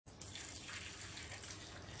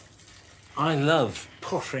I love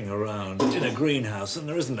pottering around in a greenhouse, and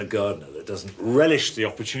there isn't a gardener that doesn't relish the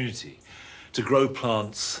opportunity to grow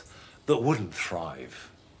plants that wouldn't thrive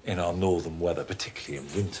in our northern weather, particularly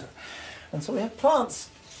in winter. And so we have plants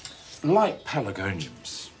like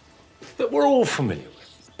pelargoniums that we're all familiar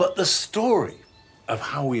with. But the story of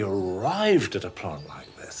how we arrived at a plant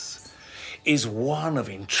like this is one of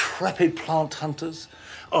intrepid plant hunters,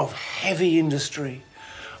 of heavy industry,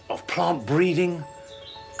 of plant breeding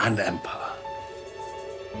and empire.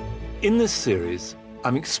 In this series,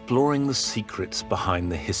 I'm exploring the secrets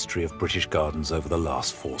behind the history of British gardens over the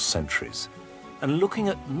last 4 centuries, and looking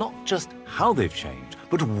at not just how they've changed,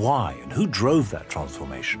 but why and who drove that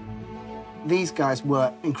transformation. These guys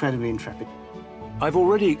were incredibly intrepid. I've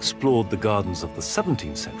already explored the gardens of the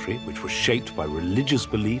 17th century, which were shaped by religious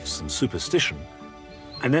beliefs and superstition.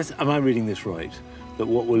 And am I reading this right? That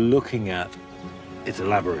what we're looking at is a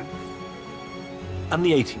labyrinth. And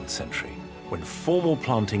the 18th century, when formal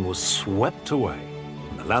planting was swept away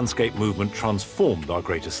and the landscape movement transformed our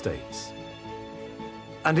great estates.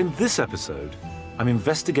 And in this episode, I'm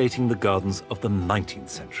investigating the gardens of the 19th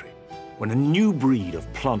century, when a new breed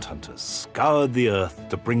of plant hunters scoured the earth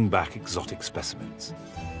to bring back exotic specimens.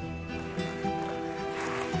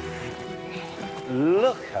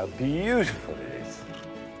 Look how beautiful it is.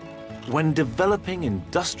 When developing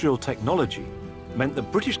industrial technology meant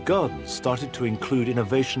that British gardens started to include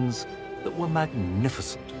innovations that were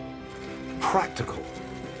magnificent, practical,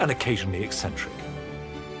 and occasionally eccentric.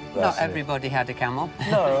 Not everybody had a camel.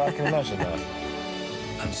 No, I can imagine that.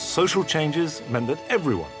 And social changes meant that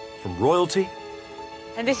everyone, from royalty...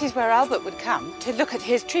 And this is where Albert would come to look at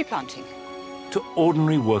his tree planting. ...to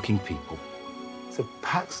ordinary working people. So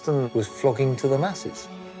Paxton was flogging to the masses.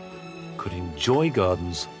 Could enjoy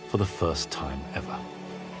gardens for the first time ever.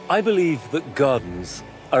 I believe that gardens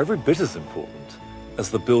are every bit as important as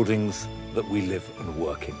the buildings that we live and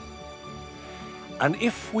work in. And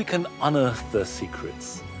if we can unearth their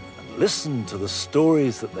secrets and listen to the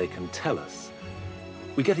stories that they can tell us,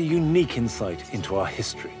 we get a unique insight into our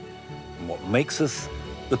history and what makes us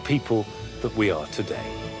the people that we are today.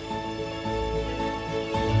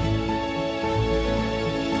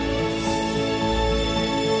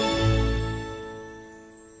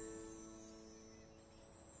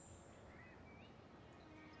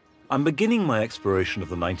 I'm beginning my exploration of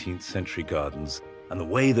the 19th century gardens and the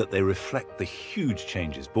way that they reflect the huge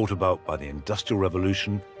changes brought about by the Industrial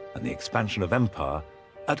Revolution and the expansion of empire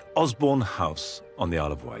at Osborne House on the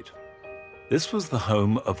Isle of Wight. This was the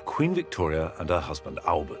home of Queen Victoria and her husband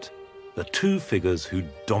Albert, the 2 figures who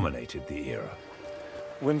dominated the era.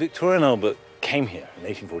 When Victoria and Albert came here in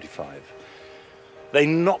 1845, they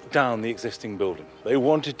knocked down the existing building. They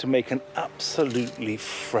wanted to make an absolutely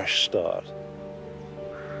fresh start.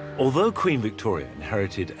 Although Queen Victoria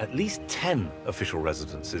inherited at least 10 official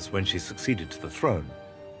residences when she succeeded to the throne,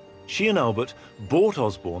 she and Albert bought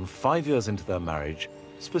Osborne 5 years into their marriage,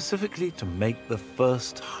 specifically to make the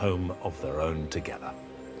first home of their own together.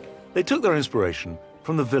 They took their inspiration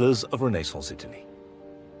from the villas of Renaissance Italy.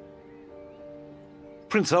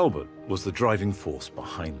 Prince Albert was the driving force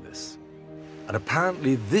behind this, and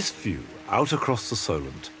apparently this view out across the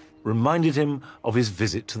Solent reminded him of his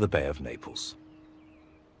visit to the Bay of Naples.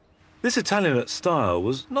 This Italianate style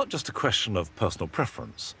was not just a question of personal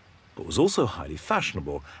preference, but was also highly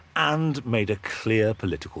fashionable and made a clear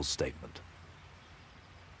political statement.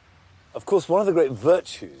 Of course, one of the great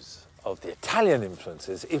virtues of the Italian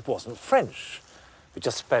influences, it wasn't French. We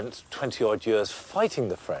just spent 20-odd years fighting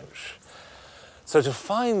the French. So to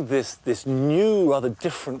find this new, rather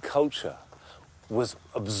different culture was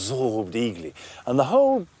absorbed eagerly. And the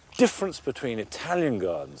whole difference between Italian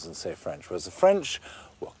gardens and, say, French was the French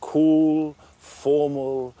were cool,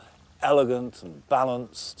 formal, elegant and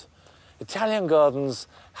balanced. Italian gardens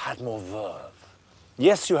had more verve.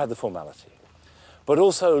 Yes, you had the formality, but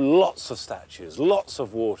also lots of statues, lots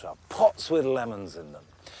of water, pots with lemons in them.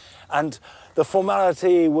 And the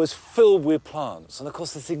formality was filled with plants. And of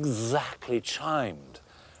course, this exactly chimed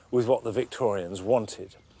with what the Victorians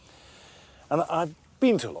wanted. And I've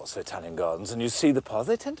been to lots of Italian gardens, and you see the paths.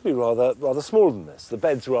 They tend to be rather smaller than this. The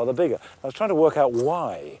beds are rather bigger. I was trying to work out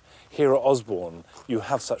why here at Osborne you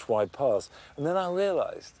have such wide paths. And then I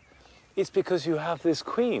realized it's because you have this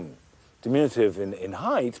queen, diminutive in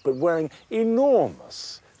height, but wearing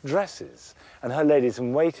enormous dresses, and her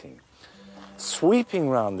ladies-in-waiting, sweeping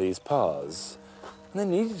round these paths, and they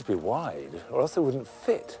needed to be wide, or else they wouldn't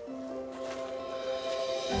fit.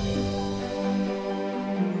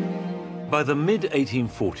 By the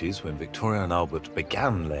mid-1840s, when Victoria and Albert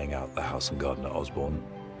began laying out the house and garden at Osborne,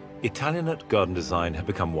 Italianate garden design had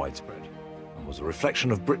become widespread and was a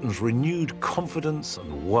reflection of Britain's renewed confidence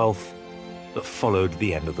and wealth that followed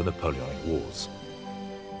the end of the Napoleonic Wars.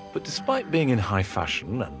 But despite being in high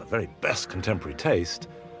fashion and the very best contemporary taste,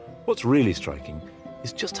 what's really striking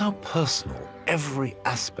is just how personal every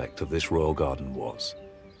aspect of this royal garden was.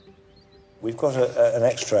 We've got an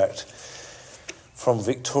extract from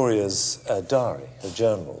Victoria's diary, her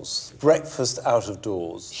journals. Breakfast out of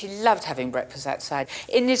doors. She loved having breakfast outside,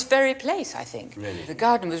 in this very place, I think. Really? The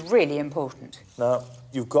garden was really important. Now,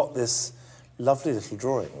 you've got this lovely little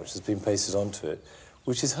drawing which has been pasted onto it,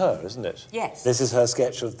 which is her, isn't it? Yes. This is her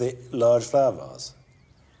sketch of the large flower vase.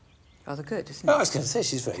 Rather good, isn't it? Oh, I was going to say,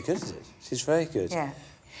 she's very good at it. She's very good. Yeah.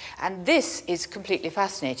 And this is completely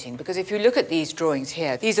fascinating, because if you look at these drawings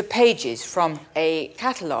here, these are pages from a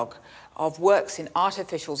catalogue of works in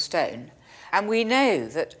artificial stone. And we know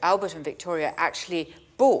that Albert and Victoria actually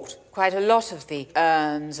bought quite a lot of the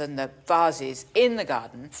urns and the vases in the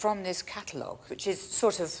garden from this catalogue, which is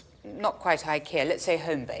sort of not quite IKEA, let's say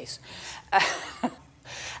home base.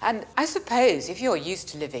 And I suppose if you're used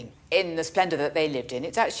to living in the splendour that they lived in,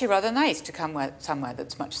 it's actually rather nice to come somewhere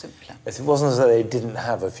that's much simpler. Yes, it wasn't as though they didn't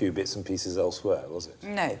have a few bits and pieces elsewhere, was it?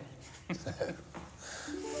 No.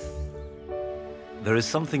 There is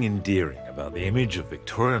something endearing about the image of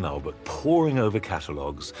Victoria and Albert poring over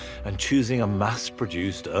catalogues and choosing a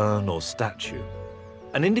mass-produced urn or statue,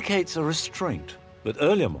 and indicates a restraint that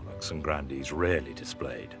earlier monarchs and grandees rarely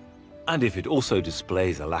displayed. And if it also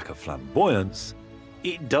displays a lack of flamboyance,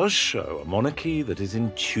 it does show a monarchy that is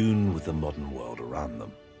in tune with the modern world around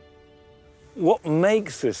them. What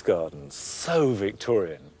makes this garden so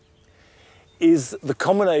Victorian is the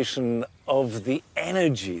combination of the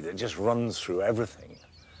energy that just runs through everything,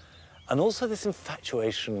 and also this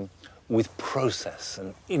infatuation with process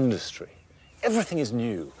and industry. Everything is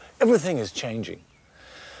new, everything is changing.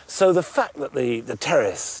 So the fact that the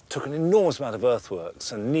terrace took an enormous amount of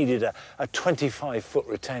earthworks and needed a 25-foot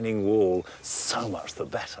retaining wall, so much the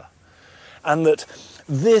better. And that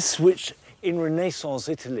this, which in Renaissance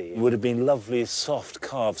Italy would have been lovely, soft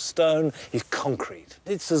carved stone, is concrete.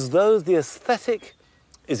 It's as though the aesthetic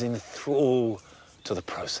is in thrall to the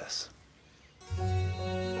process.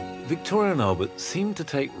 Victoria and Albert seemed to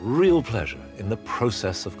take real pleasure in the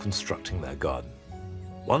process of constructing their garden.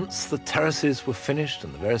 Once the terraces were finished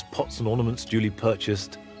and the various pots and ornaments duly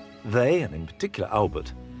purchased, they, and in particular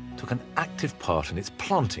Albert, took an active part in its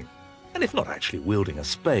planting. And if not actually wielding a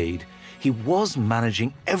spade, he was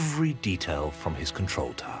managing every detail from his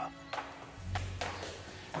control tower.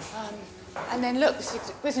 And then look,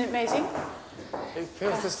 isn't it amazing?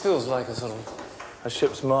 This feels like a sort of a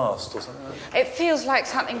ship's mast or something like that. It feels like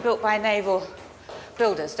something built by naval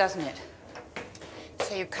builders, doesn't it?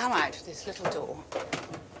 So you come out of this little door.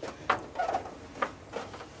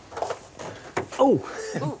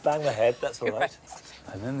 Oh, bang my head, that's all right.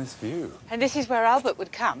 And then this view. And this is where Albert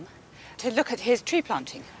would come to look at his tree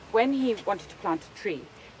planting. When he wanted to plant a tree,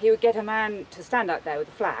 he would get a man to stand out there with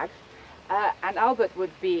a flag, and Albert would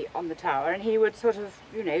be on the tower, and he would sort of,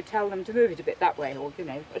 you know, tell them to move it a bit that way, or, you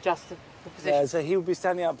know, adjust the position. Yeah, so he would be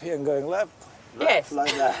standing up here and going left, Yes.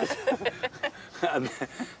 like that.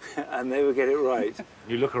 and they would get it right.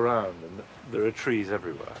 You look around and there are trees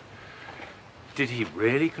everywhere. Did he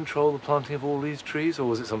really control the planting of all these trees, or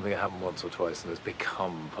was it something that happened once or twice and has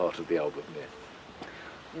become part of the Albert myth?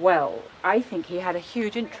 Well, I think he had a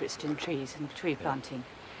huge interest in trees and tree planting.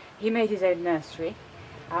 He made his own nursery.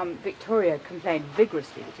 Victoria complained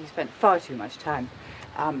vigorously that he spent far too much time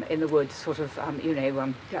in the woods, sort of,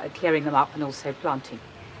 clearing them up and also planting.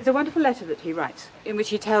 There's a wonderful letter that he writes in which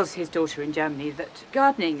he tells his daughter in Germany that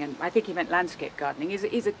gardening, and I think he meant landscape gardening,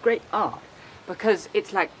 is a great art, because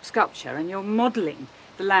it's like sculpture, and you're modelling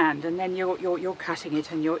the land, and then you're cutting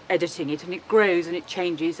it and you're editing it, and it grows and it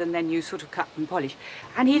changes, and then you sort of cut and polish.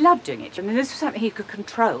 And he loved doing it. I mean, this was something he could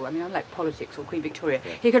control. I mean, unlike politics or Queen Victoria,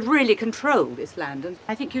 he could really control this land, and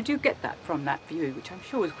I think you do get that from that view, which I'm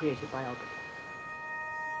sure was created by Albert.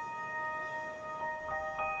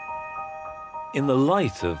 In the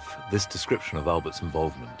light of this description of Albert's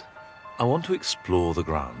involvement, I want to explore the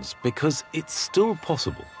grounds, because it's still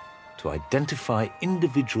possible to identify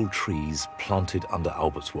individual trees planted under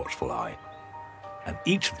Albert's watchful eye, and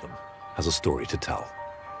each of them has a story to tell.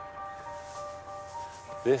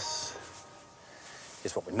 This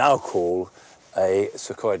is what we now call a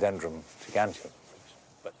Sequoiadendron giganteum,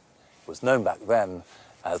 but was known back then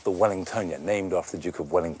as the Wellingtonia, named after the Duke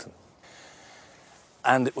of Wellington.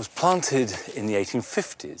 And it was planted in the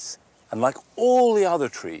 1850s, and like all the other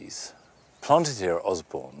trees planted here at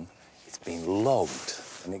Osborne, it's been logged.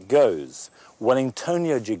 And it goes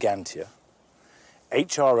Wellingtonia gigantea,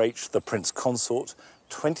 HRH the Prince Consort,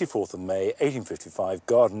 24th of May, 1855,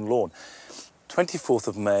 garden lawn. 24th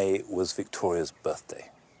of May was Victoria's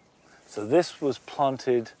birthday. So this was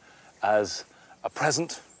planted as a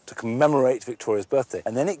present to commemorate Victoria's birthday.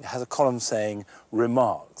 And then it has a column saying,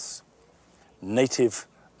 remarks, native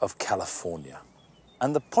of California.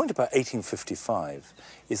 And the point about 1855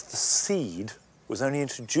 is the seed was only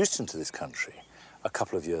introduced into this country a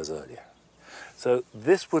couple of years earlier. So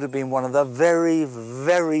this would have been one of the very,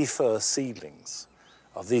 very first seedlings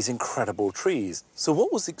of these incredible trees. So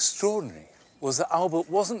what was extraordinary was that Albert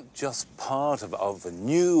wasn't just part of a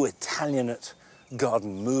new Italianate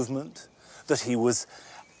garden movement, that he was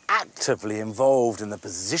actively involved in the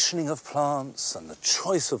positioning of plants and the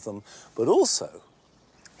choice of them, but also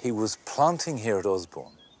he was planting here at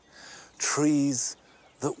Osborne trees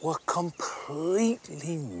that were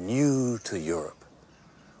completely new to Europe.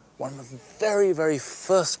 One of the very, very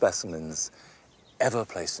first specimens ever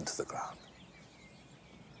placed into the ground.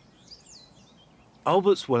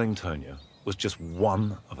 Albert's Wellingtonia was just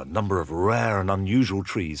one of a number of rare and unusual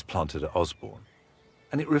trees planted at Osborne,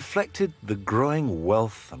 and it reflected the growing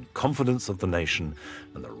wealth and confidence of the nation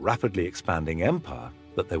and the rapidly expanding empire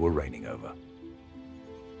that they were reigning over.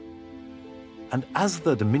 And as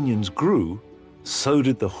their dominions grew, so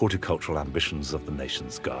did the horticultural ambitions of the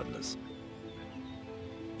nation's gardeners.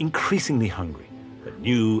 Increasingly hungry for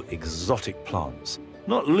new exotic plants,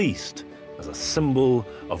 not least as a symbol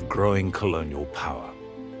of growing colonial power.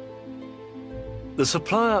 The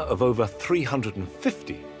supplier of over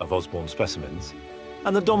 350 of Osborne's specimens,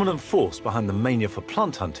 and the dominant force behind the mania for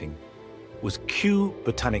plant hunting, was Kew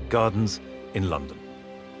Botanic Gardens in London.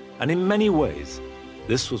 And in many ways,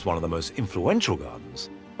 this was one of the most influential gardens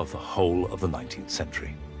of the whole of the 19th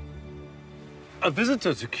century. A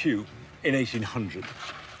visitor to Kew in 1800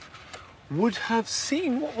 would have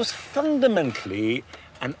seen what was fundamentally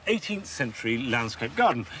an 18th century landscape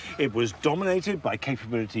garden. It was dominated by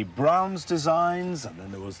Capability Brown's designs, and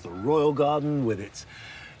then there was the Royal Garden with its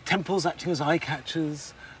temples acting as eye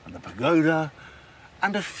catchers, and the pagoda,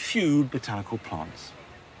 and a few botanical plants.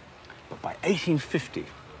 But by 1850,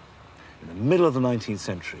 in the middle of the 19th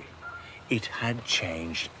century, it had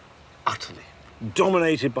changed utterly.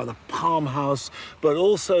 Dominated by the palm house, but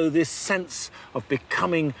also this sense of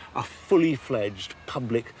becoming a fully fledged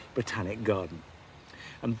public botanic garden.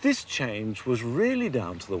 And this change was really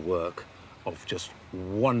down to the work of just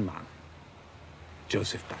one man,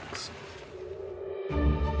 Joseph Banks.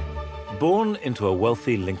 Born into a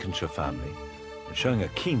wealthy Lincolnshire family and showing a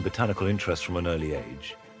keen botanical interest from an early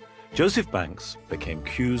age, Joseph Banks became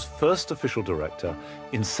Kew's first official director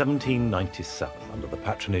in 1797 under the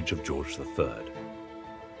patronage of George III.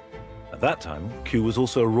 At that time, Kew was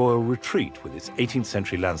also a royal retreat with its 18th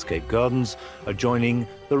century landscape gardens adjoining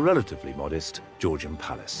the relatively modest Georgian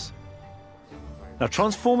Palace. Now,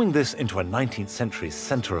 transforming this into a 19th century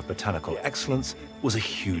centre of botanical excellence was a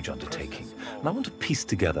huge undertaking, and I want to piece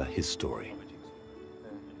together his story.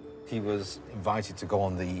 He was invited to go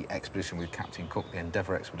on the expedition with Captain Cook, the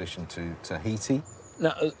Endeavour expedition to Tahiti.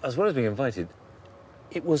 Now, as well as being invited,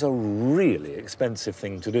 it was a really expensive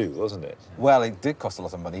thing to do, wasn't it? Well, it did cost a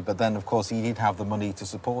lot of money, but then, of course, he did have the money to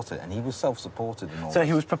support it, and he was self-supported and all. So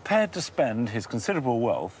he was prepared to spend his considerable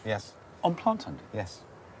wealth on plant hunting? Yes,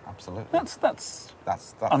 absolutely.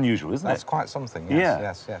 That's unusual, isn't it? That's quite something,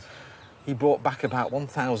 yes, yes. He brought back about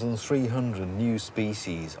 1,300 new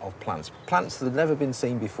species of plants. Plants that had never been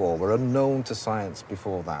seen before, were unknown to science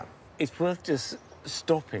before that. It's worth just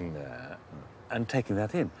stopping there and taking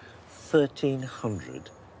that in.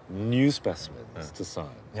 1,300 new specimens to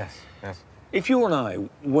science. Yes, yes. If you and I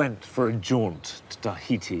went for a jaunt to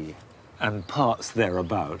Tahiti and parts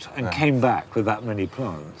thereabout and came back with that many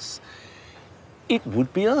plants, it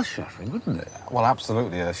would be earth-shattering, wouldn't it? Well,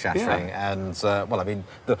 absolutely earth-shattering. Yeah. And, well, I mean,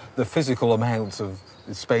 the physical amount of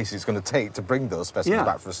space it's going to take to bring those specimens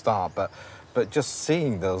back for a start, but just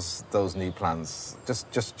seeing those new plants,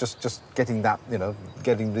 just getting that, you know,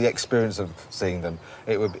 getting the experience of seeing them,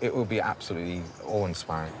 it would be absolutely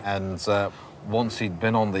awe-inspiring. And once he'd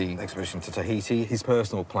been on the expedition to Tahiti, his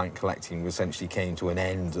personal plant collecting essentially came to an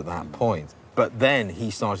end at that point. But then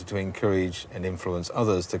he started to encourage and influence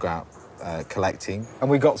others to go out collecting. And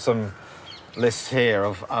we got some lists here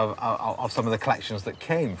of some of the collections that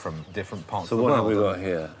came from different parts of the world. So what have we got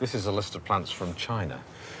here? This is a list of plants from China.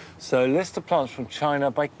 So, a list of plants from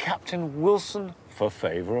China by Captain Wilson for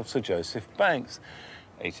favour of Sir Joseph Banks,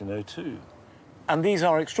 1802. And these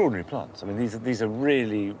are extraordinary plants. I mean, these are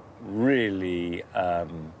really, really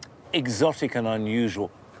exotic and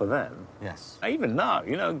unusual for them. Yes. Even now,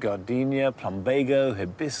 you know, gardenia, plumbago,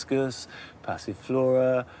 hibiscus,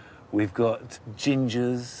 passiflora, we've got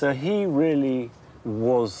gingers. So he really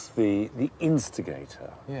was the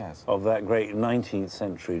instigator Yes. of that great 19th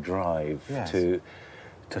century drive Yes. to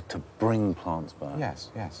bring plants back. Yes,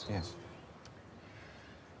 yes, yes.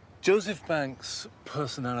 Joseph Banks'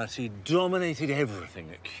 personality dominated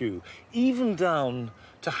everything at Kew, even down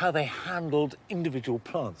to how they handled individual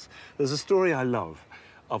plants. There's a story I love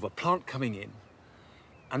of a plant coming in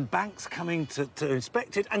and Banks coming to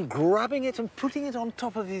inspect it and grabbing it and putting it on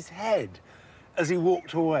top of his head as he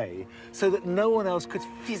walked away so that no one else could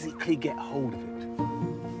physically get hold of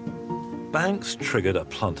it. Banks triggered a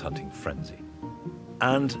plant hunting frenzy.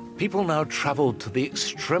 And people now travelled to the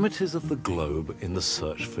extremities of the globe in the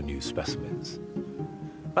search for new specimens.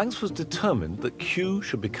 Banks was determined that Kew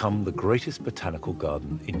should become the greatest botanical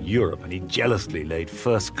garden in Europe, and he jealously laid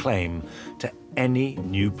first claim to any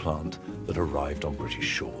new plant that arrived on British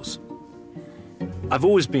shores. I've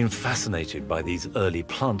always been fascinated by these early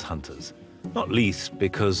plant hunters, not least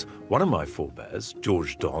because one of my forebears,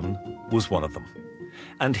 George Donne, was one of them.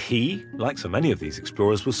 And he, like so many of these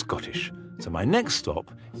explorers, was Scottish. So my next stop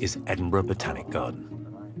is Edinburgh Botanic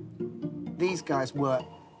Garden. These guys were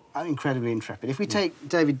incredibly intrepid. If we take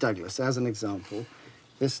David Douglas as an example,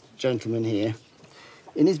 this gentleman here,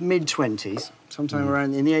 in his mid-20s, sometime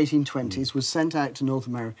around in the 1820s, was sent out to North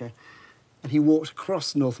America, and he walked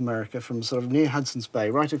across North America from sort of near Hudson's Bay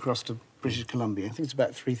right across to British Columbia. I think it's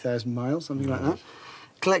about 3,000 miles, something like that.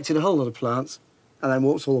 Collected a whole lot of plants, and then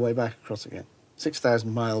walked all the way back across again.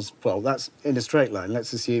 6,000 miles, well, that's in a straight line.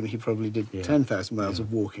 Let's assume he probably did 10,000 miles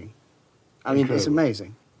of walking. I mean, it's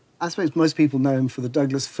amazing. I suppose most people know him for the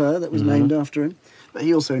Douglas fir that was named after him, but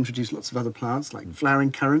he also introduced lots of other plants like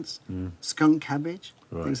flowering currants, skunk cabbage,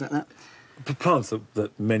 things like that. The plants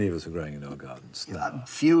that many of us are growing in our gardens now.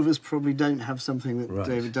 Few of us probably don't have something that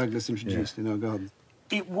David Douglas introduced in our garden.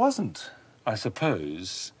 It wasn't, I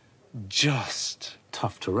suppose, just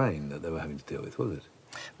tough terrain that they were having to deal with, was it?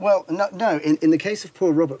 Well, no. In the case of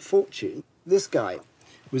poor Robert Fortune, this guy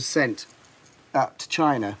was sent out to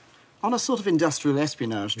China on a sort of industrial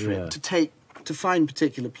espionage trip to find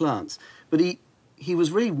particular plants. But he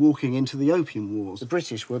was really walking into the Opium Wars. The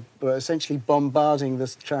British were essentially bombarding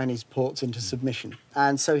the Chinese ports into submission.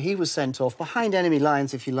 And so he was sent off behind enemy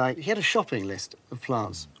lines, if you like. He had a shopping list of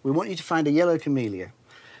plants. We want you to find a yellow camellia.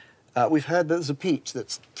 We've heard that there's a peach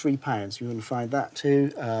that's £3. You want to find that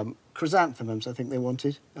too. Chrysanthemums, I think they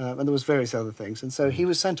wanted, and there was various other things. And so he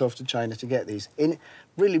was sent off to China to get these. In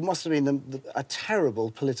really must have been a terrible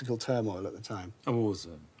political turmoil at the time. A war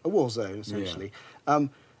zone. A war zone, essentially. Yeah.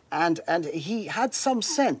 And he had some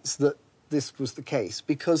sense that this was the case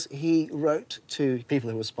because he wrote to people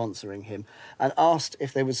who were sponsoring him and asked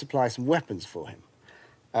if they would supply some weapons for him.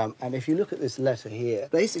 And if you look at this letter here,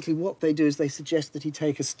 basically what they do is they suggest that he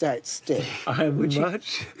take a stout stick. I'm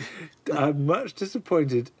much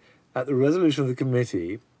disappointed at the resolution of the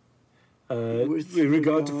committee with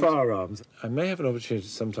regard to firearms. I may have an opportunity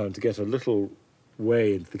sometime to get a little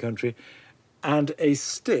way into the country, and a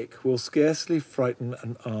stick will scarcely frighten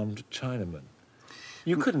an armed Chinaman.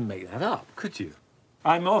 You couldn't make that up, could you?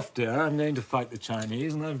 I'm off, dear. I'm going to fight the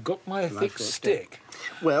Chinese, and I've got my thick stick.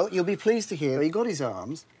 Well, you'll be pleased to hear he got his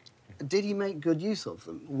arms. Did he make good use of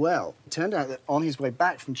them? Well, it turned out that on his way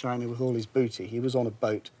back from China with all his booty, he was on a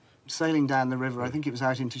boat sailing down the river, I think it was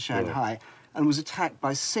out into Shanghai, and was attacked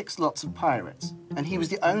by 6 lots of pirates. And he was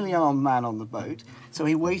the only armed man on the boat, so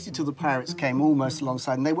he waited till the pirates came almost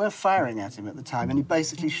alongside, and they were firing at him at the time, and he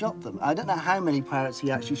basically shot them. I don't know how many pirates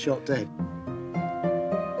he actually shot dead.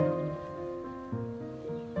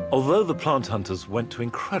 Although the plant hunters went to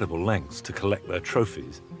incredible lengths to collect their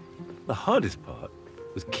trophies, the hardest part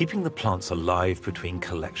was keeping the plants alive between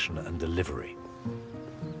collection and delivery.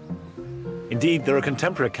 Indeed, there are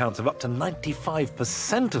contemporary accounts of up to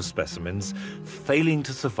 95% of specimens failing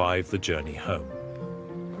to survive the journey home.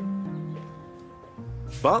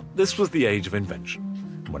 But this was the age of invention.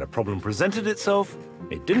 And when a problem presented itself,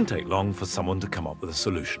 it didn't take long for someone to come up with a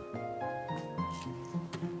solution.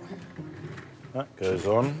 That goes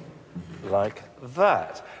on like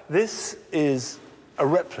that. This is a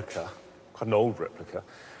replica, quite an old replica,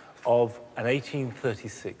 of an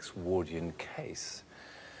 1836 Wardian case.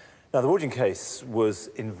 Now, the Wardian case was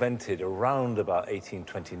invented around about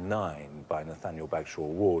 1829 by Nathaniel Bagshaw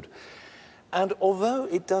Ward. And although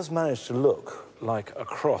it does manage to look like a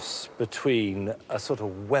cross between a sort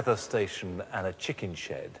of weather station and a chicken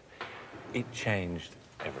shed, it changed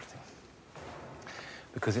everything.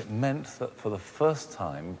 Because it meant that for the first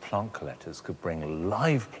time, plant collectors could bring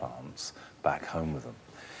live plants back home with them.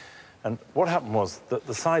 And what happened was that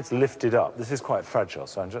the sides lifted up. This is quite fragile,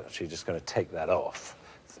 so I'm actually just going to take that off.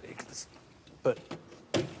 But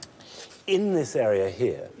In this area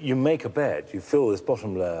here, you make a bed, you fill this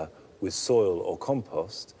bottom layer with soil or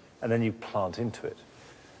compost, and then you plant into it.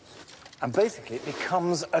 And basically, it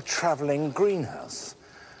becomes a travelling greenhouse.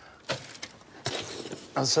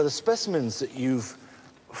 And so the specimens that you've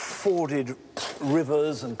forded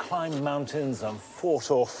rivers and climbed mountains and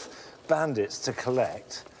fought off bandits to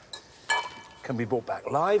collect can be brought back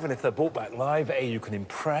live, and if they're brought back live, A, you can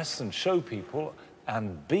impress and show people,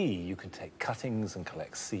 and B, you can take cuttings and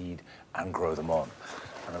collect seed and grow them on.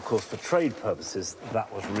 And of course, for trade purposes,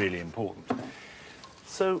 that was really important.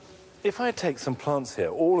 So if I take some plants here,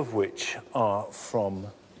 all of which are from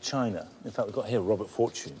China. In fact, we've got here Robert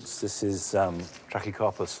Fortune's. This is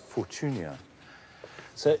Trachycarpus fortunea.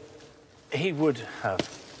 So he would have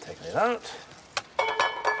taken it out.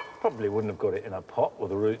 Probably wouldn't have got it in a pot with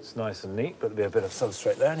the roots nice and neat, but there'd be a bit of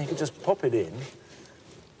substrate there, and he could just pop it in,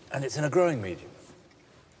 and it's in a growing medium.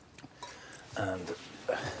 And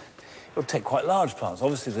it would take quite large plants.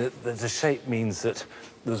 Obviously, the shape means that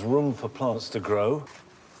there's room for plants to grow.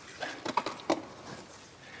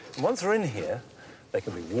 And once they're in here, they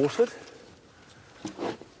can be watered.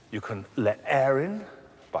 You can let air in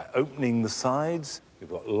by opening the sides.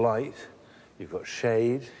 You've got light, you've got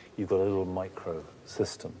shade, you've got a little micro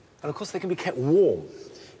system. And of course, they can be kept warm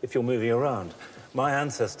if you're moving around. My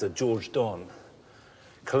ancestor, George Don,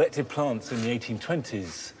 collected plants in the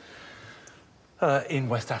 1820s in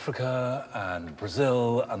West Africa and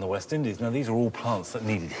Brazil and the West Indies. Now, these are all plants that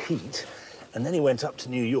needed heat. And then he went up to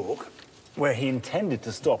New York, where he intended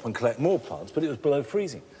to stop and collect more plants, but it was below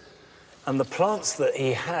freezing. And the plants that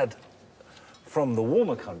he had from the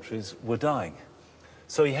warmer countries were dying.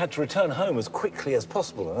 So he had to return home as quickly as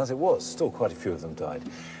possible, and as it was, still quite a few of them died.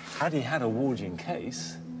 Had he had a Wardian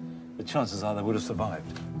case, the chances are they would have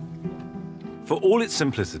survived. For all its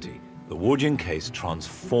simplicity, the Wardian case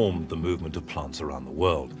transformed the movement of plants around the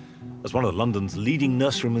world, as one of London's leading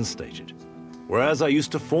nurserymen stated. Whereas I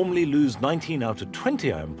used to formerly lose 19 out of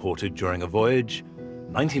 20 I imported during a voyage,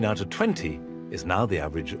 19 out of 20 is now the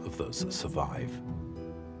average of those that survive.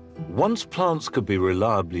 Once plants could be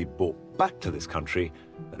reliably brought back to this country,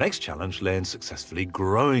 the next challenge lay in successfully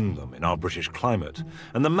growing them in our British climate.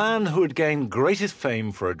 And the man who had gained greatest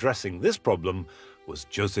fame for addressing this problem was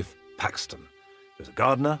Joseph Paxton. He was a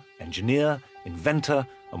gardener, engineer, inventor,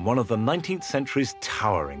 and one of the 19th century's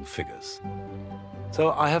towering figures.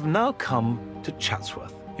 So I have now come to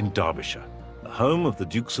Chatsworth in Derbyshire, the home of the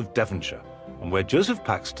Dukes of Devonshire, and where Joseph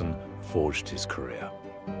Paxton forged his career.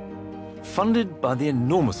 Funded by the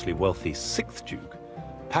enormously wealthy 6th Duke,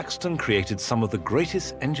 Paxton created some of the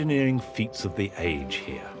greatest engineering feats of the age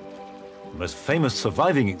here. The most famous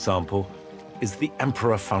surviving example is the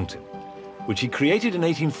Emperor Fountain, which he created in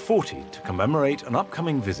 1840 to commemorate an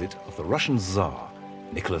upcoming visit of the Russian Tsar,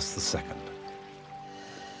 Nicholas II.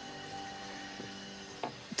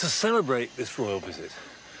 To celebrate this royal visit,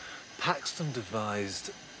 Paxton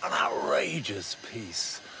devised an outrageous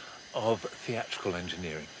piece of theatrical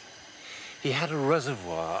engineering. He had a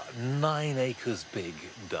reservoir 9 acres big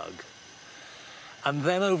dug, and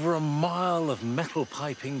then over a mile of metal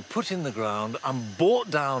piping put in the ground and brought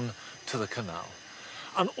down to the canal.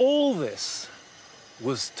 And all this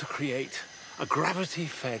was to create a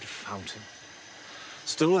gravity-fed fountain.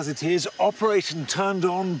 Still as it is, operated and turned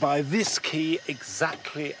on by this key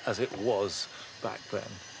exactly as it was back then.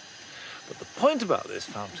 But the point about this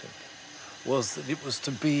fountain was that it was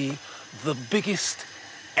to be the biggest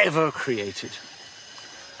ever created.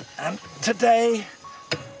 And today,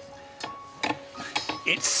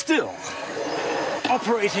 it's still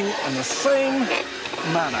operating in the same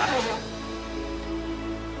manner.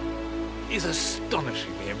 It's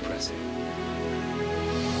astonishingly impressive.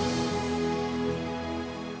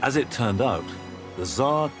 As it turned out, the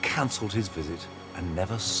Tsar cancelled his visit and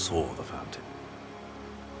never saw the fountain.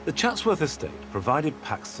 The Chatsworth estate provided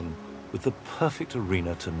Paxton with the perfect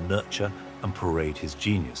arena to nurture and parade his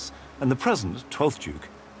genius, and the present 12th Duke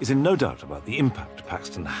is in no doubt about the impact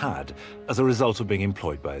Paxton had as a result of being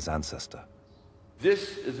employed by his ancestor.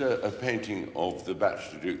 This is a painting of the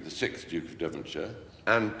Bachelor Duke, the 6th Duke of Devonshire,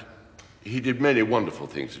 and he did many wonderful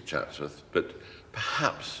things at Chatsworth, but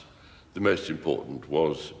perhaps the most important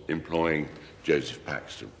was employing Joseph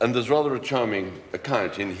Paxton. And there's rather a charming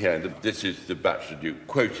account in here. This is the Bachelor Duke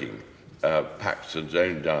quoting Paxton's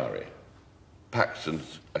own diary.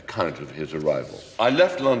 Paxton's account of his arrival. I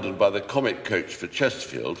left London by the comic coach for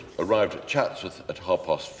Chesterfield, arrived at Chatsworth at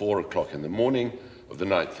 4:30 in the morning of the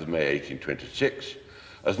 9th of May 1826.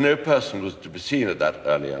 As no person was to be seen at that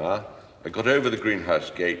early hour, I got over the greenhouse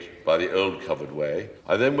gate by the old covered way.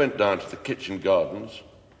 I then went down to the kitchen gardens,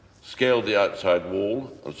 scaled the outside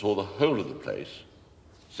wall and saw the whole of the place,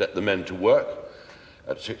 set the men to work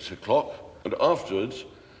at 6 o'clock, and afterwards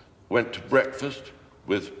went to breakfast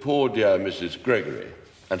with poor dear Mrs. Gregory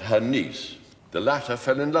and her niece. The latter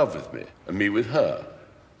fell in love with me, and me with her,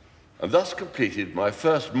 and thus completed my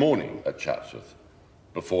first morning at Chatsworth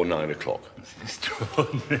before 9 o'clock.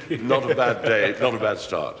 Extraordinary. Not a bad day, not a bad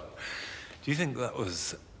start. Do you think that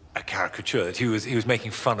was a caricature, that he was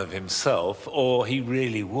making fun of himself, or he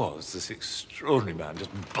really was this extraordinary man just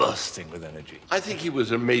bursting with energy? I think he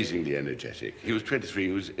was amazingly energetic. He was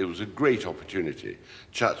 23, it was a great opportunity.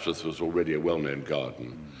 Chatsworth was already a well-known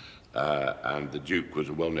garden, and the Duke was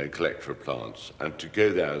a well-known collector of plants, and to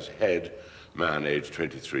go there as head man, aged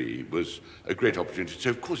 23, was a great opportunity. So,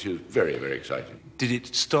 of course, he was very, very excited. Did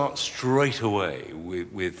it start straight away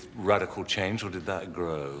with radical change, or did that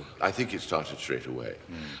grow? I think it started straight away.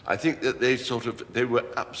 I think that they were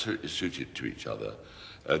absolutely suited to each other.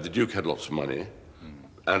 The Duke had lots of money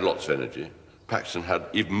and lots of energy. Paxton had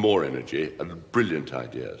even more energy and brilliant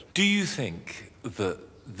ideas. Do you think that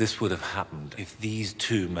this would have happened if these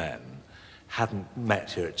two men hadn't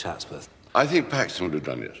met here at Chatsworth? I think Paxton would have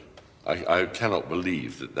done it. I cannot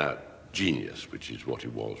believe that genius, which is what he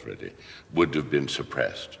was really, would have been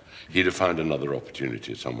suppressed. He'd have found another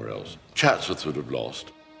opportunity somewhere else. Chatsworth would have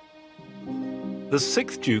lost. The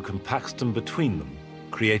sixth Duke and Paxton between them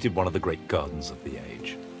created one of the great gardens of the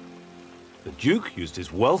age. The Duke used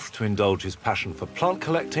his wealth to indulge his passion for plant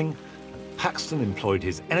collecting, and Paxton employed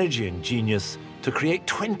his energy and genius to create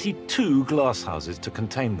 22 glasshouses to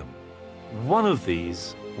contain them. One of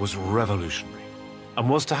these was revolutionary, and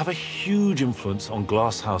was to have a huge influence on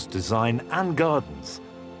glasshouse design and gardens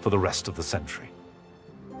for the rest of the century.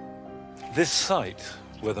 This site,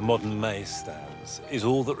 where the modern May stands, is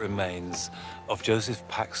all that remains of Joseph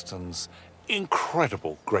Paxton's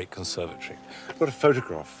incredible great conservatory. I've got a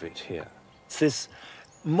photograph of it here. It's this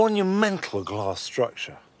monumental glass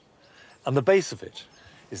structure, and the base of it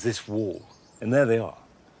is this wall, and there they are.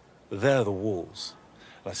 There are the walls.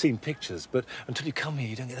 And I've seen pictures, but until you come here,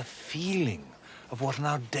 you don't get a feeling of what an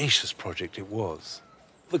audacious project it was.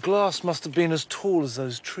 The glass must have been as tall as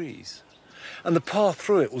those trees, and the path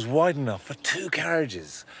through it was wide enough for 2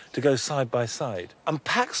 carriages to go side by side. And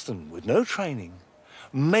Paxton, with no training,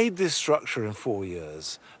 made this structure in 4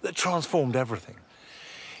 years that transformed everything.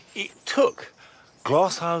 It took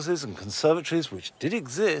glass houses and conservatories, which did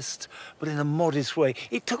exist, but in a modest way,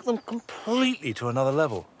 it took them completely to another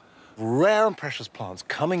level. Rare and precious plants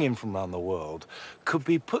coming in from around the world could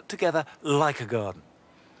be put together like a garden.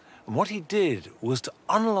 And what he did was to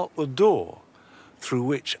unlock the door through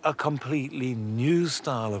which a completely new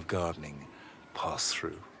style of gardening passed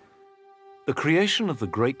through. The creation of the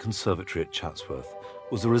great conservatory at Chatsworth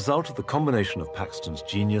was the result of the combination of Paxton's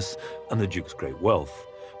genius and the Duke's great wealth,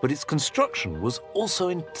 but its construction was also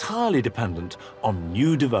entirely dependent on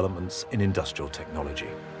new developments in industrial technology.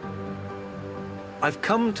 I've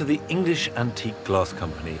come to the English Antique Glass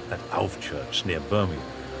Company at Alvechurch near Birmingham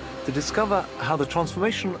to discover how the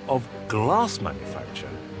transformation of glass manufacture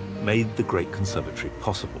made the Great Conservatory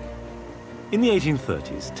possible. In the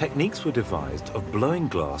 1830s, techniques were devised of blowing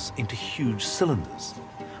glass into huge cylinders,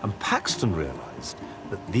 and Paxton realized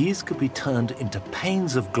that these could be turned into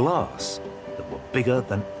panes of glass that were bigger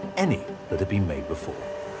than any that had been made before.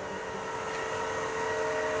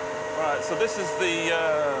 Right, so this is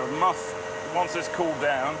the muff once it's cooled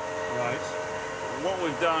down. Right. What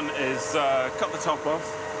we've done is cut the top off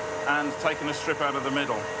and taken a strip out of the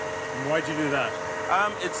middle. And why'd you do that?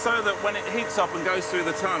 It's so that when it heats up and goes through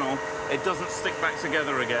the tunnel, it doesn't stick back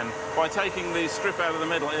together again. By taking the strip out of the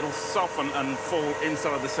middle, it'll soften and fall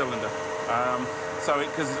inside the cylinder.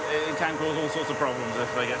 Because it can cause all sorts of problems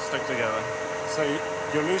if they get stuck together. So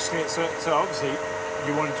you're loosening it, so obviously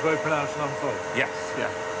you want it to open out and unfold? Yes,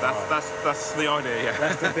 yeah. That's the idea, yeah.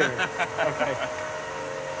 That's the theory. Okay.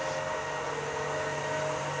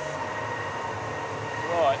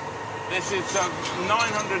 Right. This is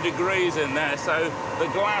 900 degrees in there, so the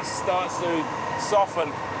glass starts to soften.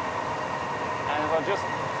 And if I just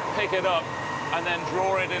pick it up and then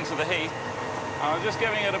draw it into the heat, I'm just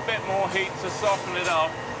giving it a bit more heat to soften it up.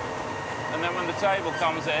 And then when the table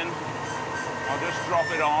comes in, I'll just drop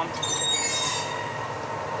it on.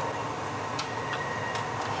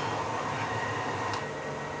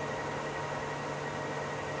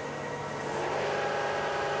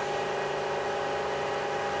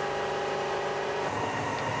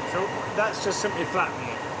 So that's just simply flattening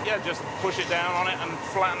it? Yeah, just push it down on it and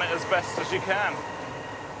flatten it as best as you can.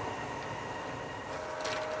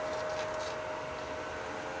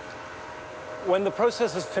 When the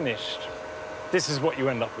process is finished, this is what you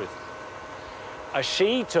end up with. A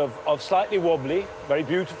sheet of slightly wobbly, very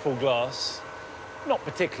beautiful glass, not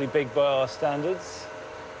particularly big by our standards,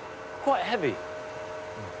 quite heavy.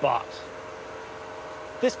 But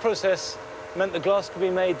this process meant the glass could be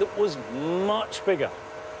made that was much bigger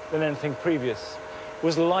than anything previous,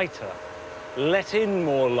 was lighter, let in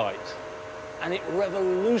more light, and it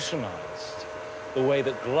revolutionised the way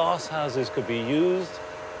that glass houses could be used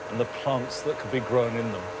and the plants that could be grown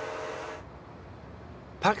in them.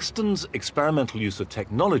 Paxton's experimental use of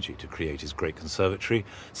technology to create his great conservatory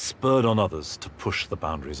spurred on others to push the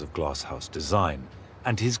boundaries of glasshouse design,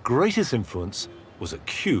 and his greatest influence was at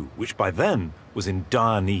Kew, which by then was in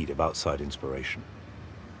dire need of outside inspiration.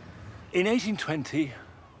 In 1820,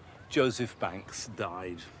 Joseph Banks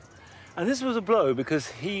died. And this was a blow because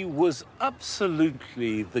he was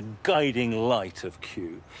absolutely the guiding light of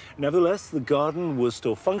Kew. Nevertheless, the garden was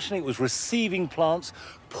still functioning. It was receiving plants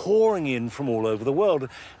pouring in from all over the world.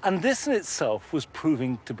 And this in itself was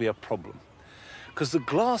proving to be a problem because the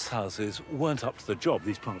glass houses weren't up to the job.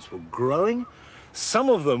 These plants were growing. Some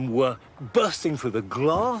of them were bursting through the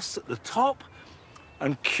glass at the top,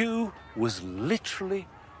 and Kew was literally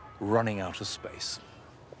running out of space.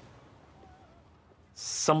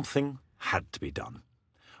 Something had to be done.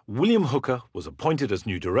 William Hooker was appointed as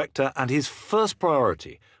new director, and his first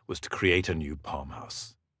priority was to create a new palm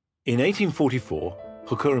house. In 1844,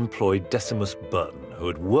 Hooker employed Decimus Burton, who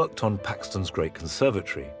had worked on Paxton's great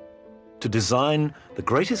conservatory, to design the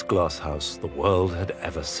greatest glasshouse the world had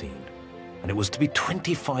ever seen. And it was to be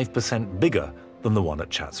 25% bigger than the one at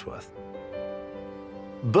Chatsworth.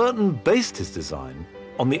 Burton based his design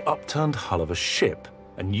on the upturned hull of a ship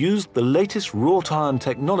and used the latest wrought iron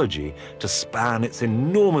technology to span its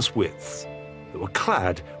enormous widths that were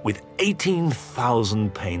clad with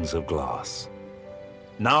 18,000 panes of glass.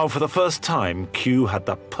 Now, for the first time, Kew had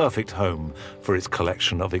the perfect home for its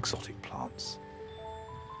collection of exotic plants.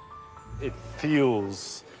 It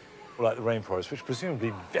feels like the rainforest, which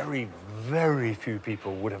presumably very, very few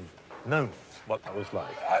people would have known what that was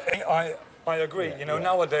like. I agree. Yeah, you know,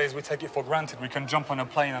 nowadays we take it for granted. We can jump on a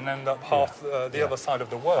plane and end up half the other side of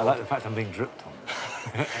the world. I like the fact I'm being dripped on.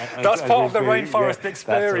 That's part of the rainforest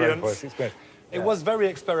experience. That's the rainforest experience. It was very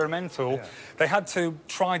experimental. Yeah. They had to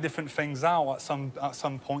try different things out at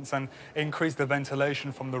some points and increase the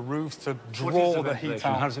ventilation from the roofs to draw the heat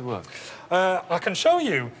out. How does it work? I can show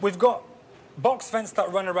you. We've got box vents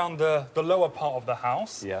that run around the lower part of the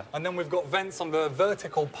house. Yeah. And then we've got vents on the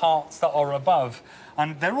vertical parts that are above.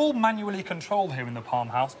 And they're all manually controlled here in the palm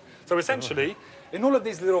house. So essentially, in all of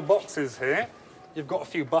these little boxes here, you've got a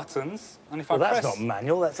few buttons. And if I press... that's not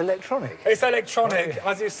manual, that's electronic. It's electronic.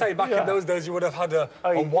 As you say, back in those days, you would have had a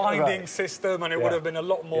winding system and it would have been a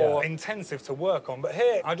lot more intensive to work on. But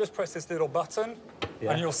here, I just press this little button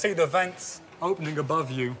and you'll see the vents opening above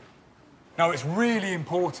you. Now, it's really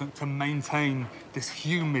important to maintain this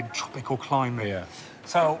humid tropical climate. Yeah.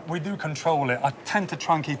 So we do control it. I tend to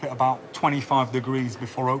try and keep it about 25 degrees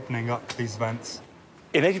before opening up these vents.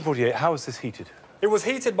 In 1848, how was this heated? It was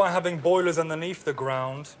heated by having boilers underneath the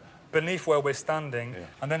ground, beneath where we're standing,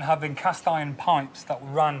 and then having cast iron pipes that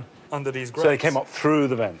ran under these grates. So they came up through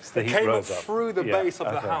the vents, the heat rose up? They came up through the base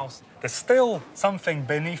of the house. There's still something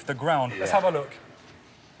beneath the ground. Let's have a look.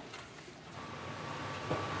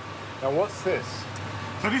 Now, what's this?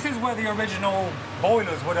 So this is where the original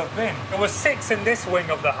boilers would have been. There were 6 in this wing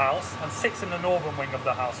of the house and 6 in the northern wing of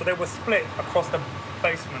the house. So they were split across the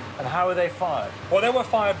basement. And how were they fired? Well, they were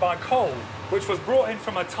fired by coal, which was brought in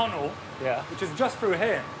from a tunnel, which is just through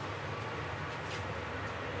here.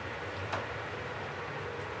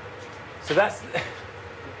 So that's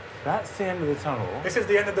the end of the tunnel. This is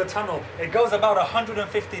the end of the tunnel. It goes about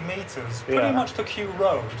 150 metres, pretty much to Kew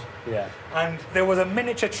Road. Yeah. And there was a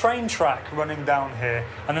miniature train track running down here,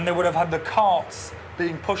 and then they would have had the carts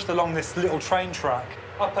being pushed along this little train track,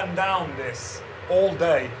 up and down this, all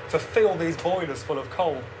day, to fill these boilers full of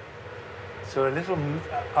coal. So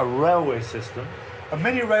a railway system. A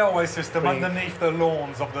mini railway system underneath the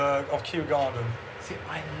lawns of Kew Garden. See,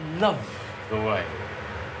 I love the way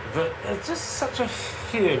that there's just such a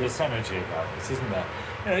fearless energy about this, isn't there?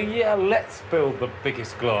 You know, yeah, let's build the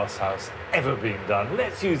biggest glass house ever being done.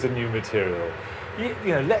 Let's use a new material. You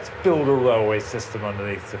know, let's build a railway system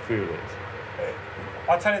underneath to fuel it.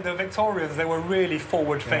 I tell you, the Victorians, they were really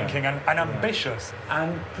forward-thinking and ambitious.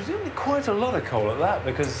 And presumably quite a lot of coal at that,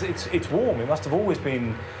 because it's warm. It must have always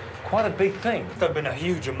been quite a big thing. There'd been a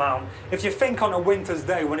huge amount. If you think on a winter's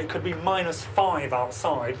day when it could be -5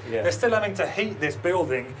 outside, they're still having to heat this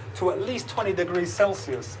building to at least 20 degrees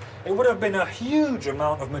Celsius. It would have been a huge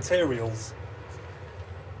amount of materials.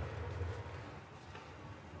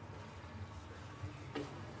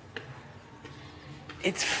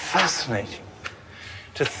 It's fascinating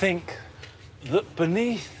to think that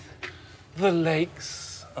beneath the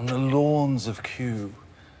lakes and the lawns of Kew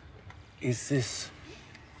is this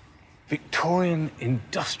Victorian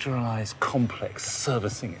industrialised complex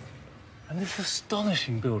servicing it. And this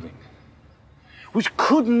astonishing building, which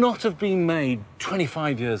could not have been made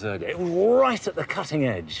 25 years earlier. It was right at the cutting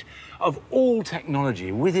edge of all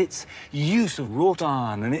technology, with its use of wrought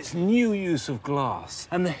iron and its new use of glass,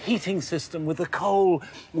 and the heating system with the coal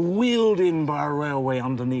wheeled in by a railway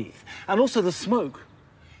underneath, and also the smoke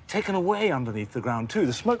taken away underneath the ground too.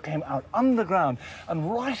 The smoke came out underground,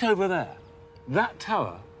 and right over there, that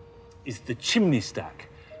tower is the chimney stack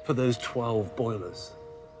for those 12 boilers.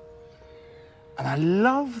 And I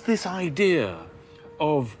love this idea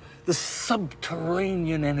of the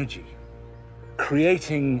subterranean energy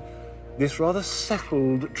creating this rather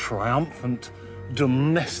settled, triumphant,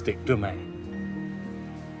 domestic domain.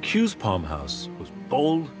 Kew's Palm House was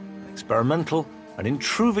bold, experimental, and in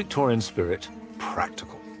true Victorian spirit,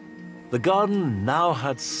 practical. The garden now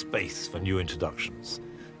had space for new introductions,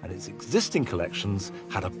 and its existing collections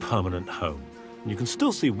had a permanent home. And you can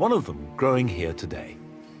still see one of them growing here today.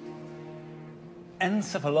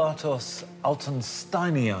 Encephalatos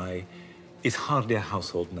altensteinii is hardly a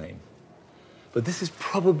household name, but this is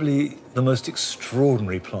probably the most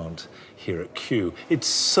extraordinary plant here at Kew. It's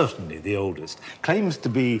certainly the oldest. Claims to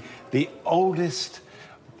be the oldest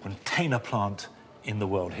container plant in the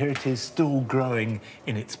world. Here it is, still growing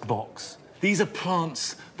in its box. These are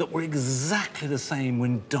plants that were exactly the same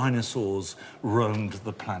when dinosaurs roamed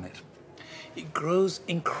the planet. It grows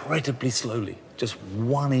incredibly slowly, just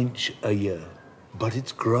 1 inch a year. But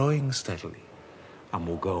it's growing steadily and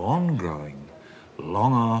will go on growing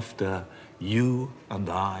long after you and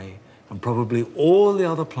I and probably all the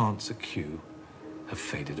other plants at Kew have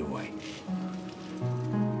faded away.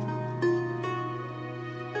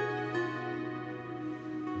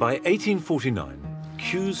 By 1849,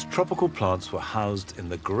 Kew's tropical plants were housed in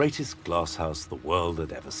the greatest glasshouse the world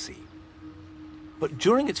had ever seen. But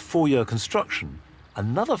during its 4-year construction,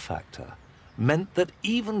 another factor meant that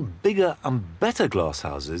even bigger and better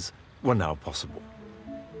glasshouses were now possible.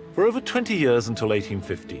 For over 20 years until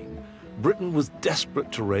 1815, Britain was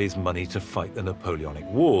desperate to raise money to fight the Napoleonic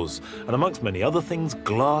Wars, and amongst many other things,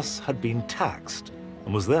 glass had been taxed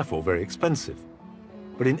and was therefore very expensive.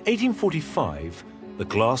 But in 1845, the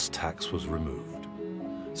glass tax was removed.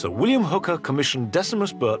 So William Hooker commissioned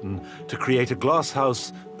Decimus Burton to create a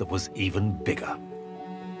glasshouse that was even bigger.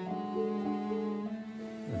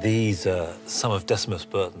 These are some of Decimus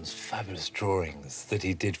Burton's fabulous drawings that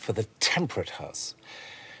he did for the Temperate House,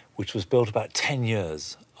 which was built about 10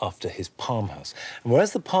 years after his Palm House. And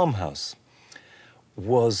whereas the Palm House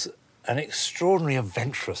was an extraordinary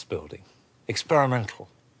adventurous building, experimental,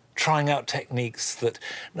 trying out techniques that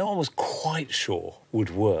no one was quite sure would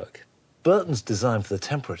work, Burton's design for the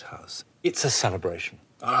Temperate House, it's a celebration.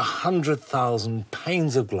 100,000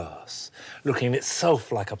 panes of glass, looking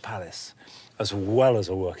itself like a palace, as well as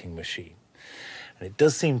a working machine. And it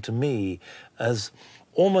does seem to me as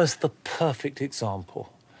almost the perfect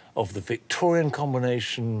example of the Victorian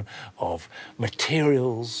combination of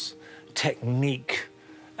materials, technique,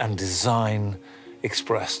 and design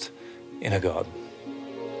expressed in a garden.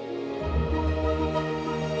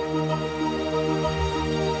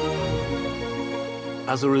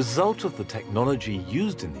 As a result of the technology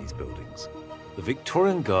used in these buildings, the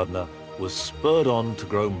Victorian gardener was spurred on to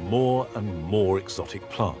grow more and more exotic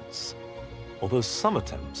plants, although some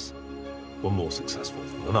attempts were more successful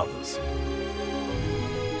than others.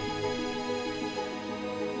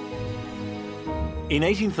 In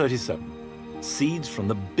 1837, seeds from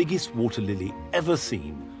the biggest water lily ever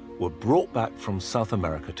seen were brought back from South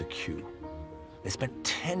America to Kew. They spent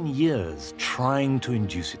 10 years trying to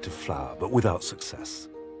induce it to flower, but without success.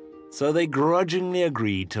 So they grudgingly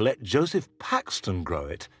agreed to let Joseph Paxton grow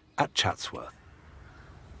it at Chatsworth.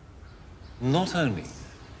 Not only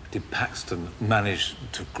did Paxton manage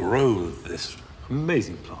to grow this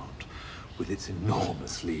amazing plant with its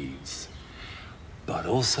enormous leaves, but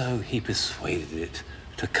also he persuaded it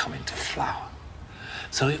to come into flower.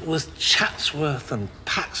 So it was Chatsworth and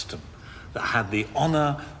Paxton that had the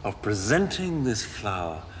honour of presenting this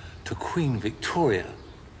flower to Queen Victoria,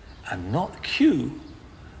 and not Kew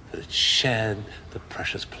that had shared the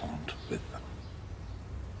precious plant with them.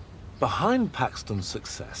 Behind Paxton's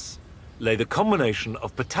success lay the combination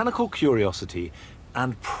of botanical curiosity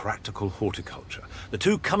and practical horticulture, the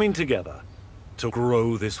two coming together to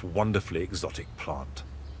grow this wonderfully exotic plant.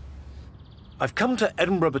 I've come to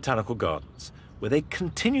Edinburgh Botanical Gardens, where they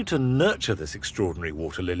continue to nurture this extraordinary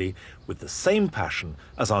water lily with the same passion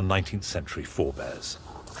as our 19th century forebears.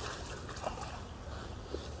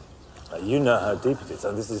 You know how deep it is,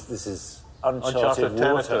 and this is uncharted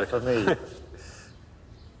water for me.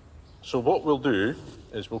 So what we'll do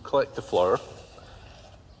is we'll collect the flour.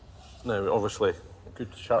 Now, obviously, a good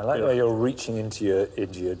sharp. I like the way you're reaching into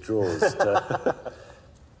your drawers.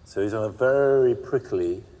 So he's on a very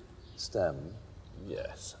prickly stem.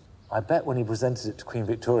 Yes. I bet when he presented it to Queen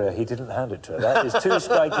Victoria, he didn't hand it to her. That is too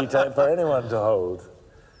spiky for anyone to hold.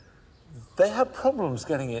 They had problems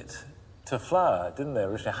getting it to flower, didn't they,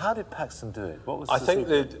 originally? How did Paxton do it? What was I the think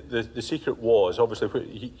secret? the secret was,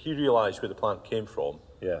 obviously, he realised where the plant came from.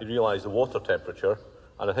 Yeah. He realised the water temperature,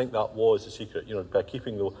 and I think that was the secret, you know, by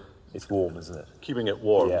keeping the... It's warm, isn't it? Keeping it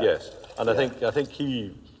warm, Yeah. yes. And I think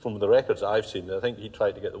he, from the records that I've seen, I think he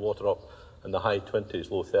tried to get the water up in the high 20s,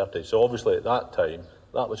 low 30s. So obviously at that time,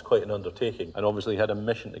 that was quite an undertaking. And obviously he had a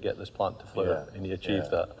mission to get this plant to flower, and he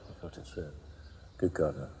achieved that. He got it through. Good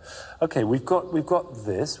gardener. Okay, we've got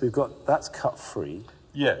this. That's cut free.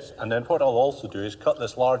 Yes, and then what I'll also do is cut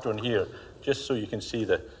this large one here, just so you can see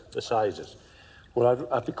the sizes. Well,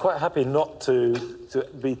 I'd be quite happy not to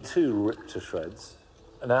be too ripped to shreds.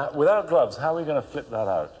 Now, without gloves, how are we going to flip that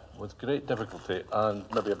out? With great difficulty and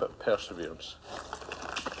maybe a bit of perseverance.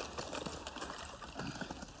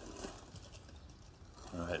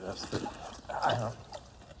 Right, that's the... Hang on.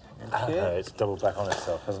 Okay. It's doubled back on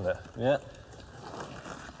itself, hasn't it? Yeah.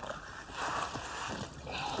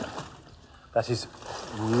 That is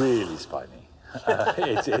really spiny.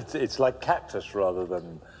 It's like cactus rather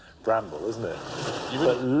than bramble, isn't it?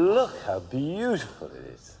 But look how beautiful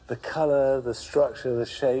it is. The colour, the structure, the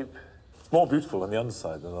shape. It's more beautiful on the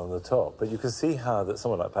underside than on the top, but you can see how that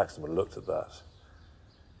someone like Paxton would have looked at that.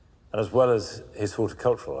 And as well as his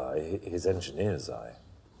horticultural eye, his engineer's eye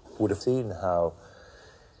would have seen how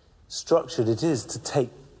structured it is to take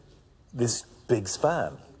this big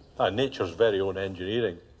span. Nature's very own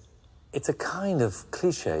engineering. It's a kind of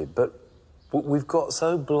cliche, but we've got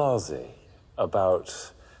so blasé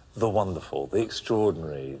about the wonderful, the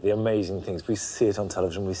extraordinary, the amazing things. We see it on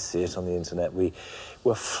television, we see it on the internet,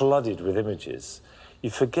 we're flooded with images. You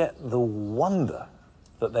forget the wonder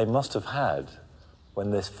that they must have had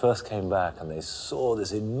when this first came back and they saw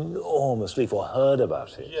this enormous leaf or heard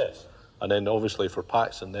about it. Yes. And then obviously for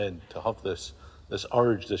Paxton then to have this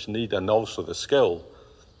urge, this need, and also the skill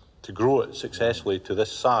to grow it successfully to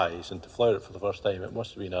this size and to flower it for the first time, it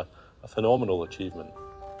must have been a phenomenal achievement.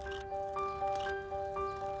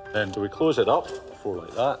 And we close it up before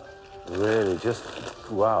like that. Really, just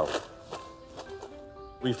wow.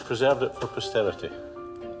 We've preserved it for posterity.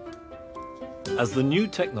 As the new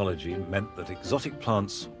technology meant that exotic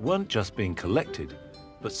plants weren't just being collected,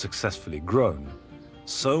 but successfully grown,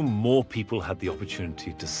 so more people had the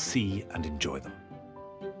opportunity to see and enjoy them.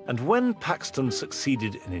 And when Paxton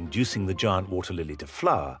succeeded in inducing the giant water lily to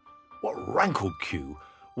flower, what rankled Kew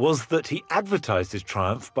was that he advertised his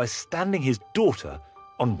triumph by standing his daughter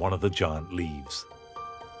on one of the giant leaves.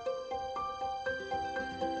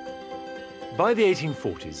 By the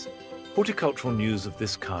 1840s, horticultural news of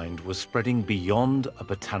this kind was spreading beyond a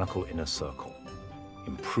botanical inner circle.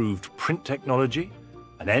 Improved print technology,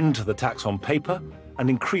 an end to the tax on paper, and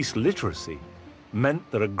increased literacy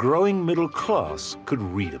meant that a growing middle class could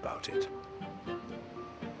read about it.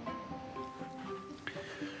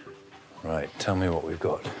 Right, tell me what we've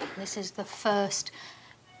got. This is the first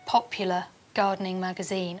popular gardening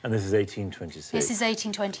magazine. And this is 1826? This is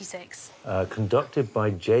 1826. Conducted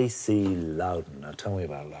by J.C. Loudon. Now, tell me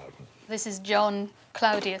about Loudon. This is John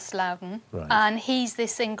Claudius Loudon. Right. And he's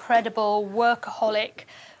this incredible workaholic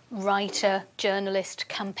writer, journalist,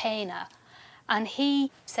 campaigner. And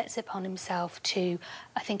he sets upon himself to,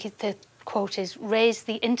 I think the quote is, raise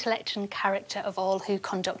the intellect and character of all who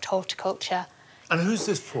conduct horticulture. And who's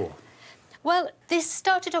this for? Well, this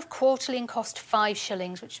started off quarterly and cost 5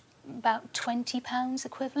 shillings, which about £20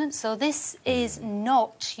 equivalent. So this is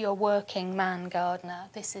not your working man gardener.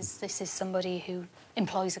 This is somebody who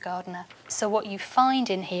employs a gardener. So what you find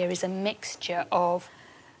in here is a mixture of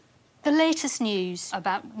the latest news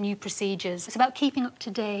about new procedures. It's about keeping up to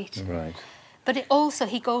date. Right. But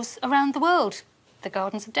he goes around the world. The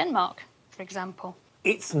gardens of Denmark, for example.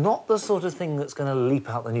 It's not the sort of thing that's going to leap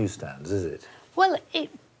out the newsstands, is it? Well,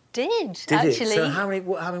 it did actually. It?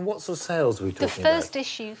 So what sort of sales are we talking about? The first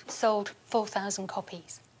issue sold 4,000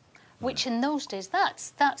 copies, which in those days,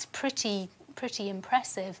 that's pretty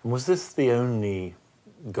impressive. Was this the only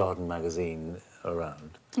garden magazine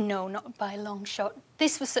around? No, not by a long shot.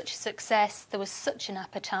 This was such a success. There was such an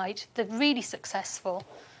appetite. The really successful,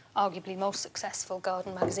 arguably most successful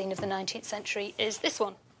garden magazine of the 19th century is this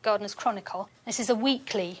one, Gardener's Chronicle. This is a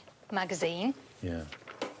weekly magazine. Yeah.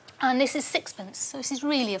 And this is sixpence, so this is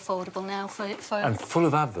really affordable now for... And full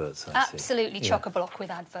of adverts, I see. Absolutely chock-a-block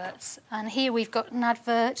with adverts. And here we've got an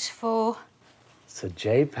advert for... Sir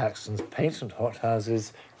J. Paxton's patent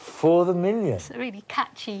hothouses for the million. It's a really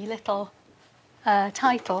catchy little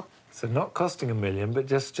title. So not costing $1 million, but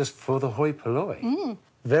just for the hoi polloi.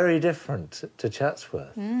 Very different to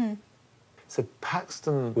Chatsworth. So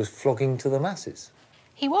Paxton was flogging to the masses.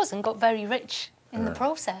 He was, and got very rich in the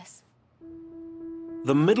process.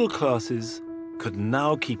 The middle classes could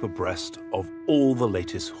now keep abreast of all the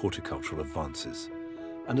latest horticultural advances.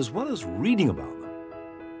 And as well as reading about them,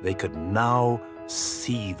 they could now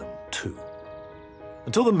see them too.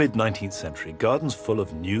 Until the mid-19th century, gardens full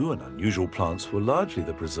of new and unusual plants were largely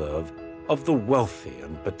the preserve of the wealthy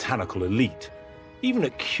and botanical elite. Even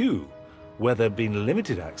at Kew, where there'd been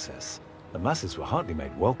limited access, the masses were hardly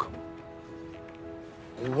made welcome.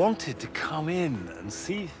 They wanted to come in and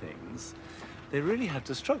see things. They really had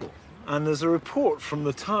to struggle. And there's a report from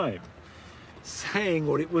the time saying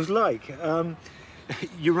what it was like.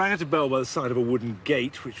 You rang at a bell by the side of a wooden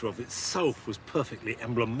gate, which of itself was perfectly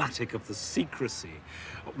emblematic of the secrecy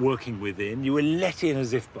working within. You were let in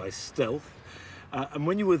as if by stealth. And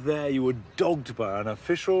when you were there, you were dogged by an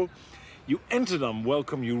official. You entered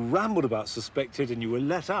unwelcome, you rambled about suspected, and you were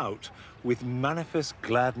let out with manifest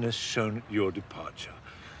gladness shown at your departure.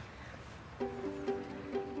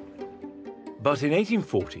 But in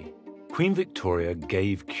 1840, Queen Victoria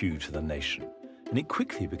gave Kew to the nation, and it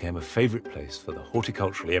quickly became a favourite place for the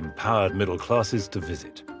horticulturally empowered middle classes to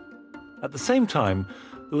visit. At the same time,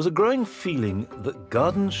 there was a growing feeling that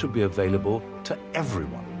gardens should be available to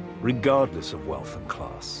everyone, regardless of wealth and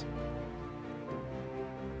class.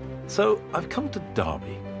 So I've come to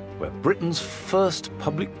Derby, where Britain's first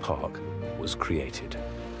public park was created.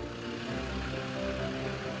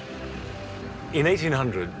 In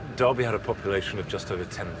 1800, Derby had a population of just over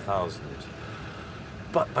 10,000.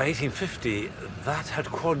 But by 1850, that had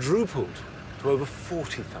quadrupled to over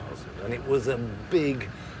 40,000, and it was a big,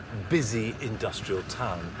 busy industrial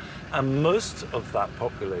town. And most of that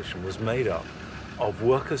population was made up of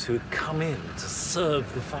workers who had come in to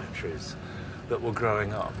serve the factories that were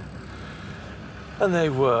growing up. And they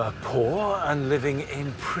were poor and living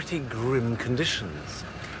in pretty grim conditions.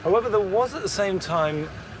 However, there was at the same time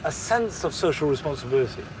a sense of social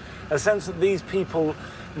responsibility, a sense that these people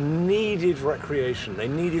needed recreation, they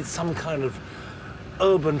needed some kind of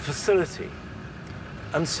urban facility.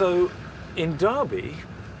 And so in Derby,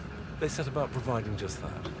 they set about providing just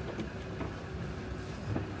that.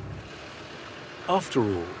 After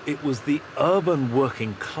all, it was the urban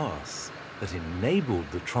working class that enabled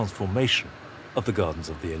the transformation of the gardens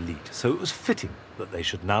of the elite, so it was fitting that they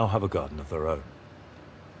should now have a garden of their own.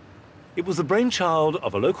 It was the brainchild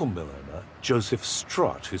of a local mill owner, Joseph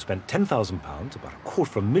Strutt, who spent £10,000, about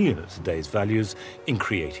 $250,000 at today's values, in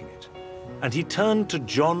creating it. And he turned to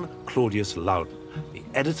John Claudius Loudon, the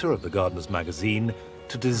editor of the Gardener's magazine,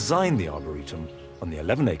 to design the Arboretum on the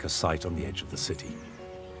 11-acre site on the edge of the city.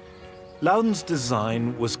 Loudon's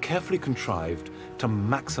design was carefully contrived to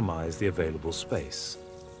maximize the available space,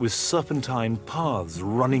 with serpentine paths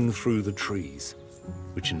running through the trees,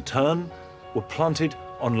 which in turn were planted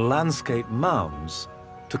on landscape mounds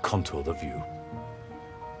to contour the view.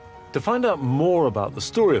 To find out more about the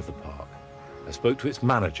story of the park, I spoke to its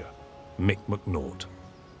manager, Mick McNaught.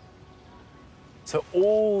 So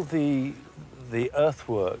all the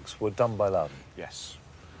earthworks were done by Loudon? Yes.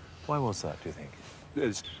 Why was that, do you think?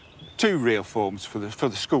 There's two real forms for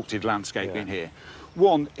the sculpted landscaping here.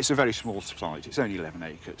 One, it's a very small site, it's only 11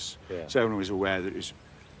 acres. So everyone was aware that if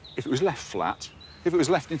it was left flat, if it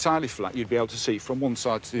was left entirely flat, you'd be able to see from one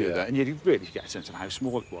side to the other, and you'd really get a sense of how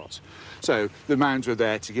small it was. So the mounds were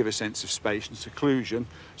there to give a sense of space and seclusion,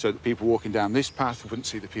 so that people walking down this path wouldn't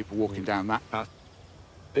see the people walking down that path.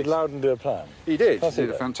 Did Loudon do a plan? He did. He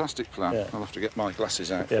did a fantastic plan. I'll have to get my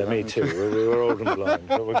glasses out. Yeah, me too. We were old and blind,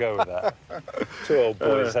 but we'll go with that. Two old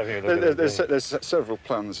boys having a look at it. There's several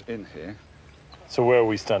plans in here. So where are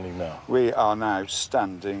we standing now? We are now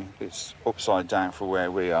standing, it's upside down for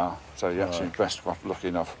where we are. So you're actually best off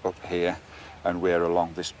looking up here, and we're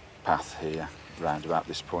along this path here, round about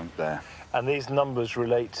this point there. And these numbers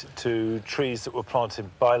relate to trees that were planted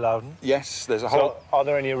by Loudon? Yes, there's a whole... So are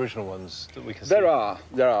there any original ones that we can see? There are.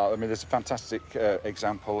 I mean, there's a fantastic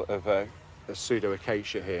example of a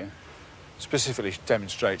pseudo-acacia here. Specifically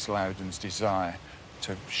demonstrates Loudon's desire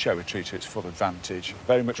to show a tree to its full advantage.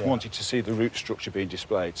 Very much wanted to see the root structure being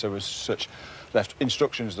displayed, so as such left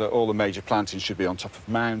instructions that all the major plantings should be on top of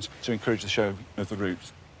mounds to encourage the show of the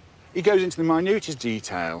roots. He goes into the minutest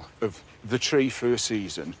detail of the tree through a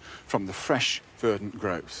season, from the fresh, verdant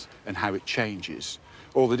growth and how it changes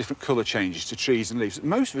all the different colour changes to trees and leaves that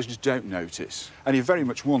most of us just don't notice. And he very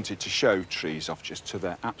much wanted to show trees off just to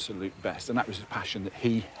their absolute best, and that was a passion that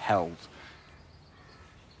he held.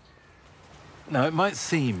 Now, it might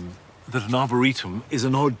seem that an arboretum is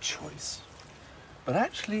an odd choice, but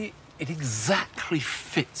actually it exactly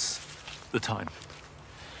fits the time.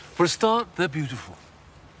 For a start, they're beautiful.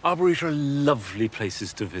 Arboretum are lovely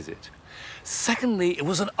places to visit. Secondly, it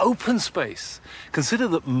was an open space. Consider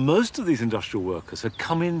that most of these industrial workers had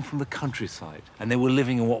come in from the countryside and they were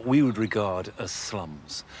living in what we would regard as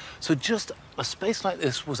slums. So just a space like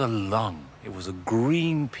this was a lung. It was a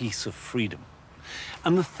green piece of freedom.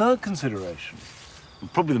 And the third consideration,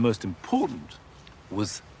 and probably the most important,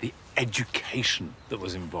 was the education that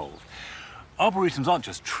was involved. Arboretums aren't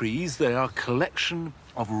just trees, they are a collection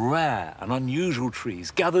of rare and unusual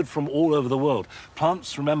trees gathered from all over the world.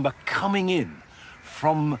 Plants, remember, coming in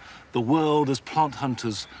from the world as plant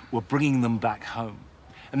hunters were bringing them back home.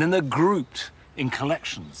 And then they're grouped in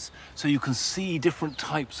collections so you can see different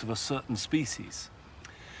types of a certain species.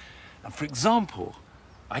 And for example,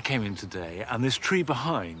 I came in today and this tree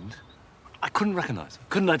behind, I couldn't recognize it,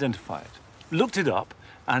 couldn't identify it. Looked it up,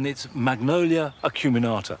 and it's Magnolia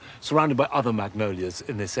acuminata, surrounded by other magnolias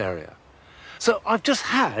in this area. So I've just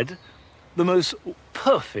had the most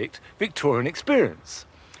perfect Victorian experience.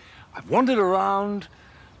 I've wandered around,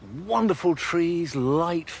 wonderful trees,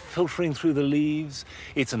 light filtering through the leaves.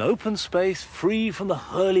 It's an open space, free from the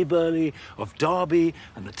hurly-burly of Derby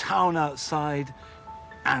and the town outside,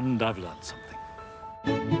 and I've learned something.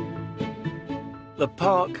 The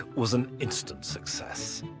park was an instant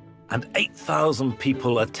success, and 8,000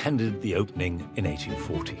 people attended the opening in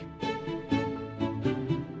 1840.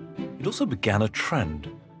 It also began a trend,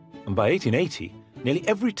 and by 1880, nearly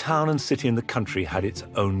every town and city in the country had its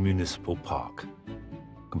own municipal park,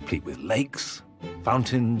 complete with lakes,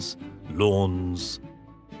 fountains, lawns,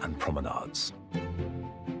 and promenades.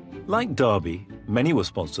 Like Derby, many were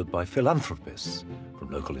sponsored by philanthropists, from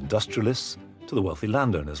local industrialists to the wealthy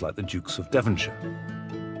landowners like the Dukes of Devonshire.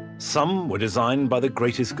 Some were designed by the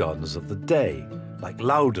greatest gardeners of the day, like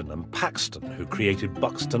Loudon and Paxton, who created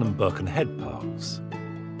Buxton and Birkenhead parks.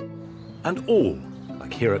 And all,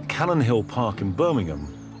 like here at Cannon Hill Park in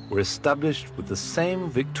Birmingham, were established with the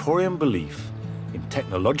same Victorian belief in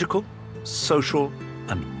technological, social,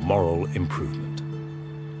 and moral improvement.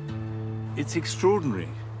 It's extraordinary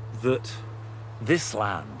that this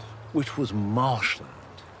land, which was marshland,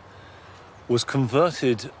 was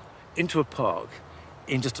converted into a park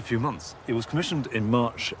in just a few months. It was commissioned in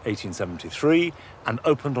March 1873 and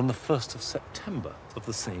opened on the 1st of September of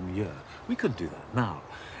the same year. We couldn't do that now.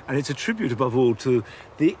 And it's a tribute, above all, to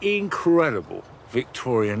the incredible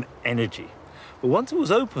Victorian energy. But once it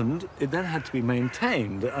was opened, it then had to be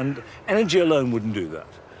maintained, and energy alone wouldn't do that.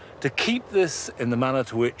 To keep this in the manner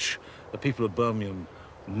to which the people of Birmingham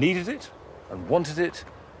needed it and wanted it,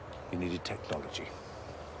 you needed technology.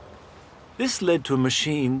 This led to a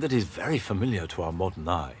machine that is very familiar to our modern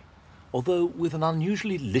eye, although with an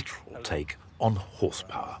unusually literal take on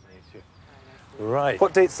horsepower. Right.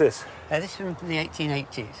 What date's this? This is from the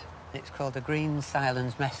 1880s. It's called a Green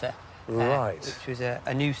Silence Messer. Right. Which was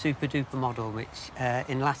a new super-duper model, which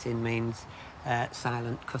in Latin means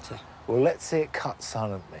silent cutter. Well, let's see it cut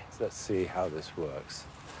silently. Let's see how this works.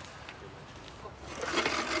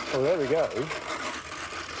 Oh, there we go.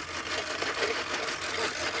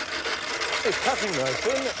 It's cutting nice,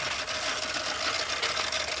 isn't it?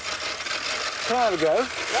 Can I have a go?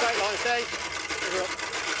 Straight line, stay.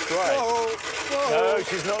 Right. Whoa, whoa. No,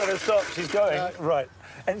 she's not going to stop. She's going. No. Right.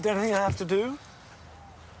 And anything I have to do?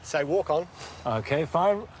 Say walk on. OK,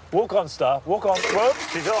 fine. Walk on, Star. Walk on. Whoop,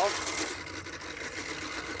 she's on.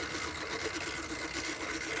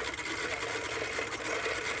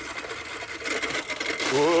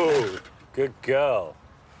 Whoa, good girl.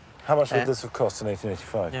 How much would this have cost in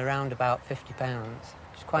 1885? Around about £50.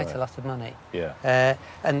 It's quite a lot of money. Yeah.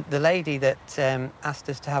 And the lady that asked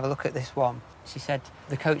us to have a look at this one, she said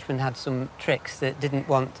the coachman had some tricks that didn't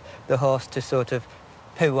want the horse to sort of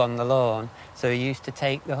poo on the lawn, so he used to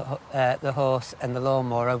take the horse and the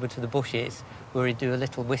lawnmower over to the bushes where he'd do a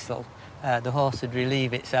little whistle. The horse would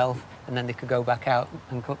relieve itself, and then they could go back out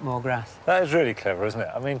and cut more grass. That is really clever, isn't it?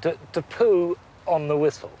 I mean, to poo on the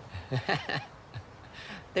whistle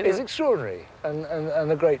is extraordinary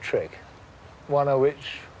and a great trick. One of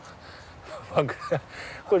which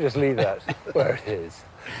we'll just leave that where it is.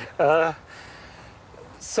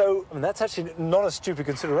 So, I mean, that's actually not a stupid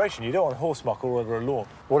consideration. You don't want horse muck all over a lawn.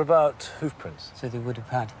 What about hoof prints? So they would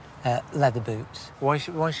have had leather boots. Why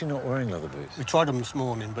is she not wearing leather boots? We tried them this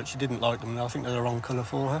morning, but she didn't like them. I think they're the wrong colour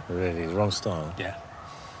for her. Really? The wrong style? Yeah.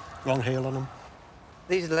 Wrong heel on them.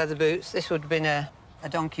 These are the leather boots. This would have been a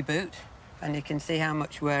donkey boot, and you can see how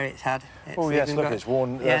much wear it's had. Oh, yes, look, it's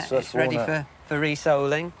worn. Yeah, that's it's ready for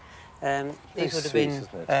resoling. These would have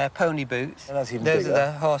been pony boots. Those are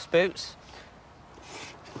the horse boots.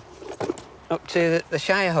 Up to the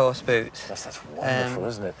Shire horse boots. That's wonderful,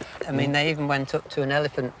 isn't it? I mean, they even went up to an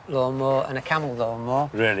elephant lawnmower and a camel lawnmower.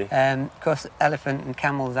 Really? Of course, elephant and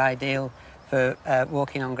camel's ideal for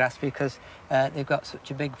walking on grass because they've got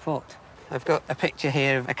such a big foot. I've got a picture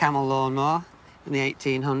here of a camel lawnmower in the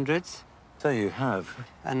 1800s. So you have.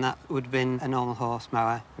 And that would have been a normal horse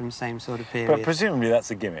mower from the same sort of period. But presumably that's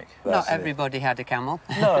a gimmick. Not everybody had a camel.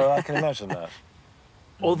 No, I can imagine that.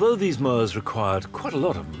 Although these mowers required quite a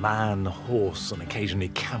lot of man, horse and occasionally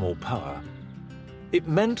camel power, it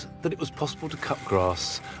meant that it was possible to cut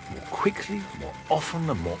grass more quickly, more often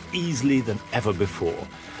and more easily than ever before.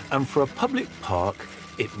 And for a public park,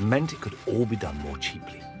 it meant it could all be done more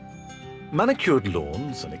cheaply. Manicured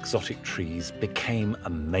lawns and exotic trees became a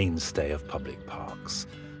mainstay of public parks,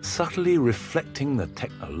 subtly reflecting the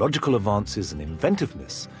technological advances and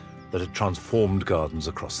inventiveness that had transformed gardens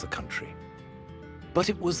across the country. But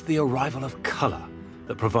it was the arrival of colour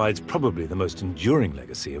that provides probably the most enduring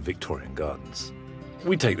legacy of Victorian gardens.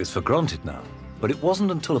 We take this for granted now, but it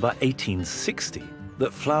wasn't until about 1860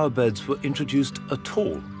 that flower beds were introduced at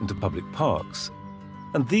all into public parks.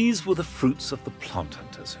 And these were the fruits of the plant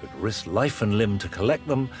hunters who had risked life and limb to collect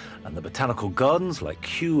them, and the botanical gardens like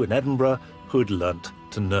Kew and Edinburgh who had learnt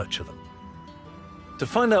to nurture them. To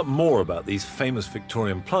find out more about these famous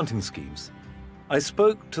Victorian planting schemes, I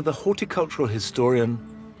spoke to the horticultural historian,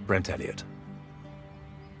 Brent Elliott.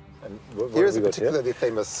 Here's a particularly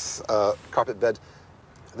famous carpet bed.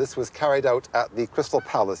 This was carried out at the Crystal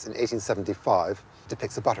Palace in 1875. It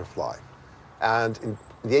depicts a butterfly. And in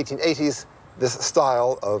the 1880s, this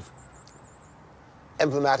style of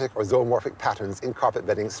emblematic or zoomorphic patterns in carpet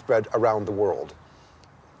bedding spread around the world.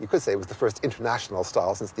 You could say it was the first international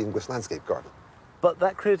style since the English landscape garden. But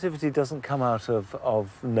that creativity doesn't come out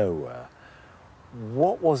of nowhere.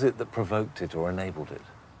 What was it that provoked it or enabled it?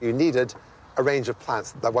 You needed a range of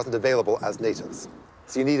plants that wasn't available as natives.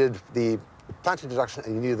 So you needed the plant introduction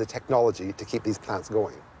and you needed the technology to keep these plants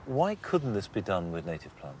going. Why couldn't this be done with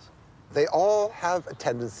native plants? They all have a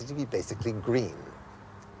tendency to be basically green.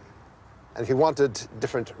 And if you wanted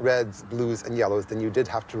different reds, blues, and yellows, then you did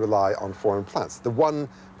have to rely on foreign plants. The one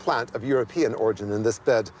plant of European origin in this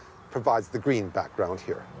bed provides the green background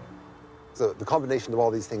here. So the combination of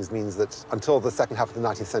all these things means that until the second half of the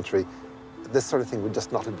 19th century, this sort of thing would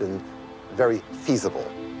just not have been very feasible.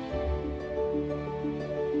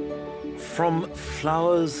 From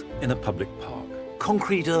flowers in a public park,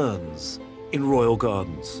 concrete urns in royal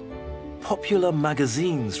gardens, popular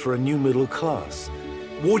magazines for a new middle class,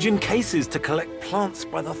 Wardian cases to collect plants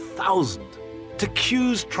by the thousand, to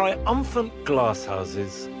Kew's triumphant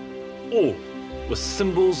glasshouses, all were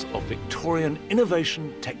symbols of Victorian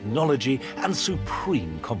innovation, technology, and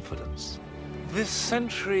supreme confidence. This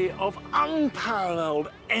century of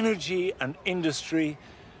unparalleled energy and industry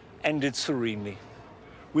ended serenely,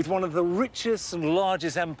 with one of the richest and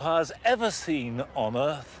largest empires ever seen on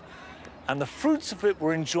Earth, and the fruits of it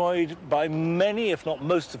were enjoyed by many, if not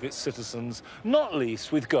most of its citizens, not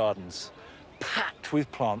least with gardens packed with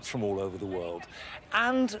plants from all over the world.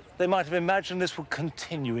 And they might have imagined this would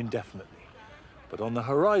continue indefinitely. But on the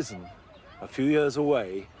horizon, a few years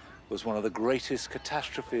away, was one of the greatest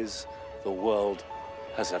catastrophes the world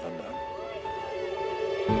has ever known.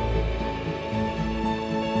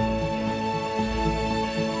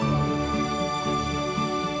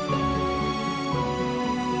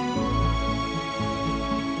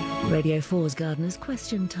 Radio 4's Gardener's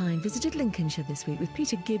Question Time visited Lincolnshire this week with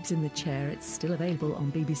Peter Gibbs in the chair. It's still available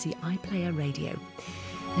on BBC iPlayer Radio.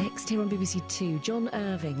 Next, here on BBC Two, John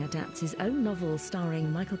Irving adapts his own novel starring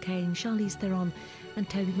Michael Caine, Charlize Theron and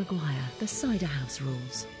Tobey Maguire, The Cider House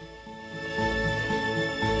Rules.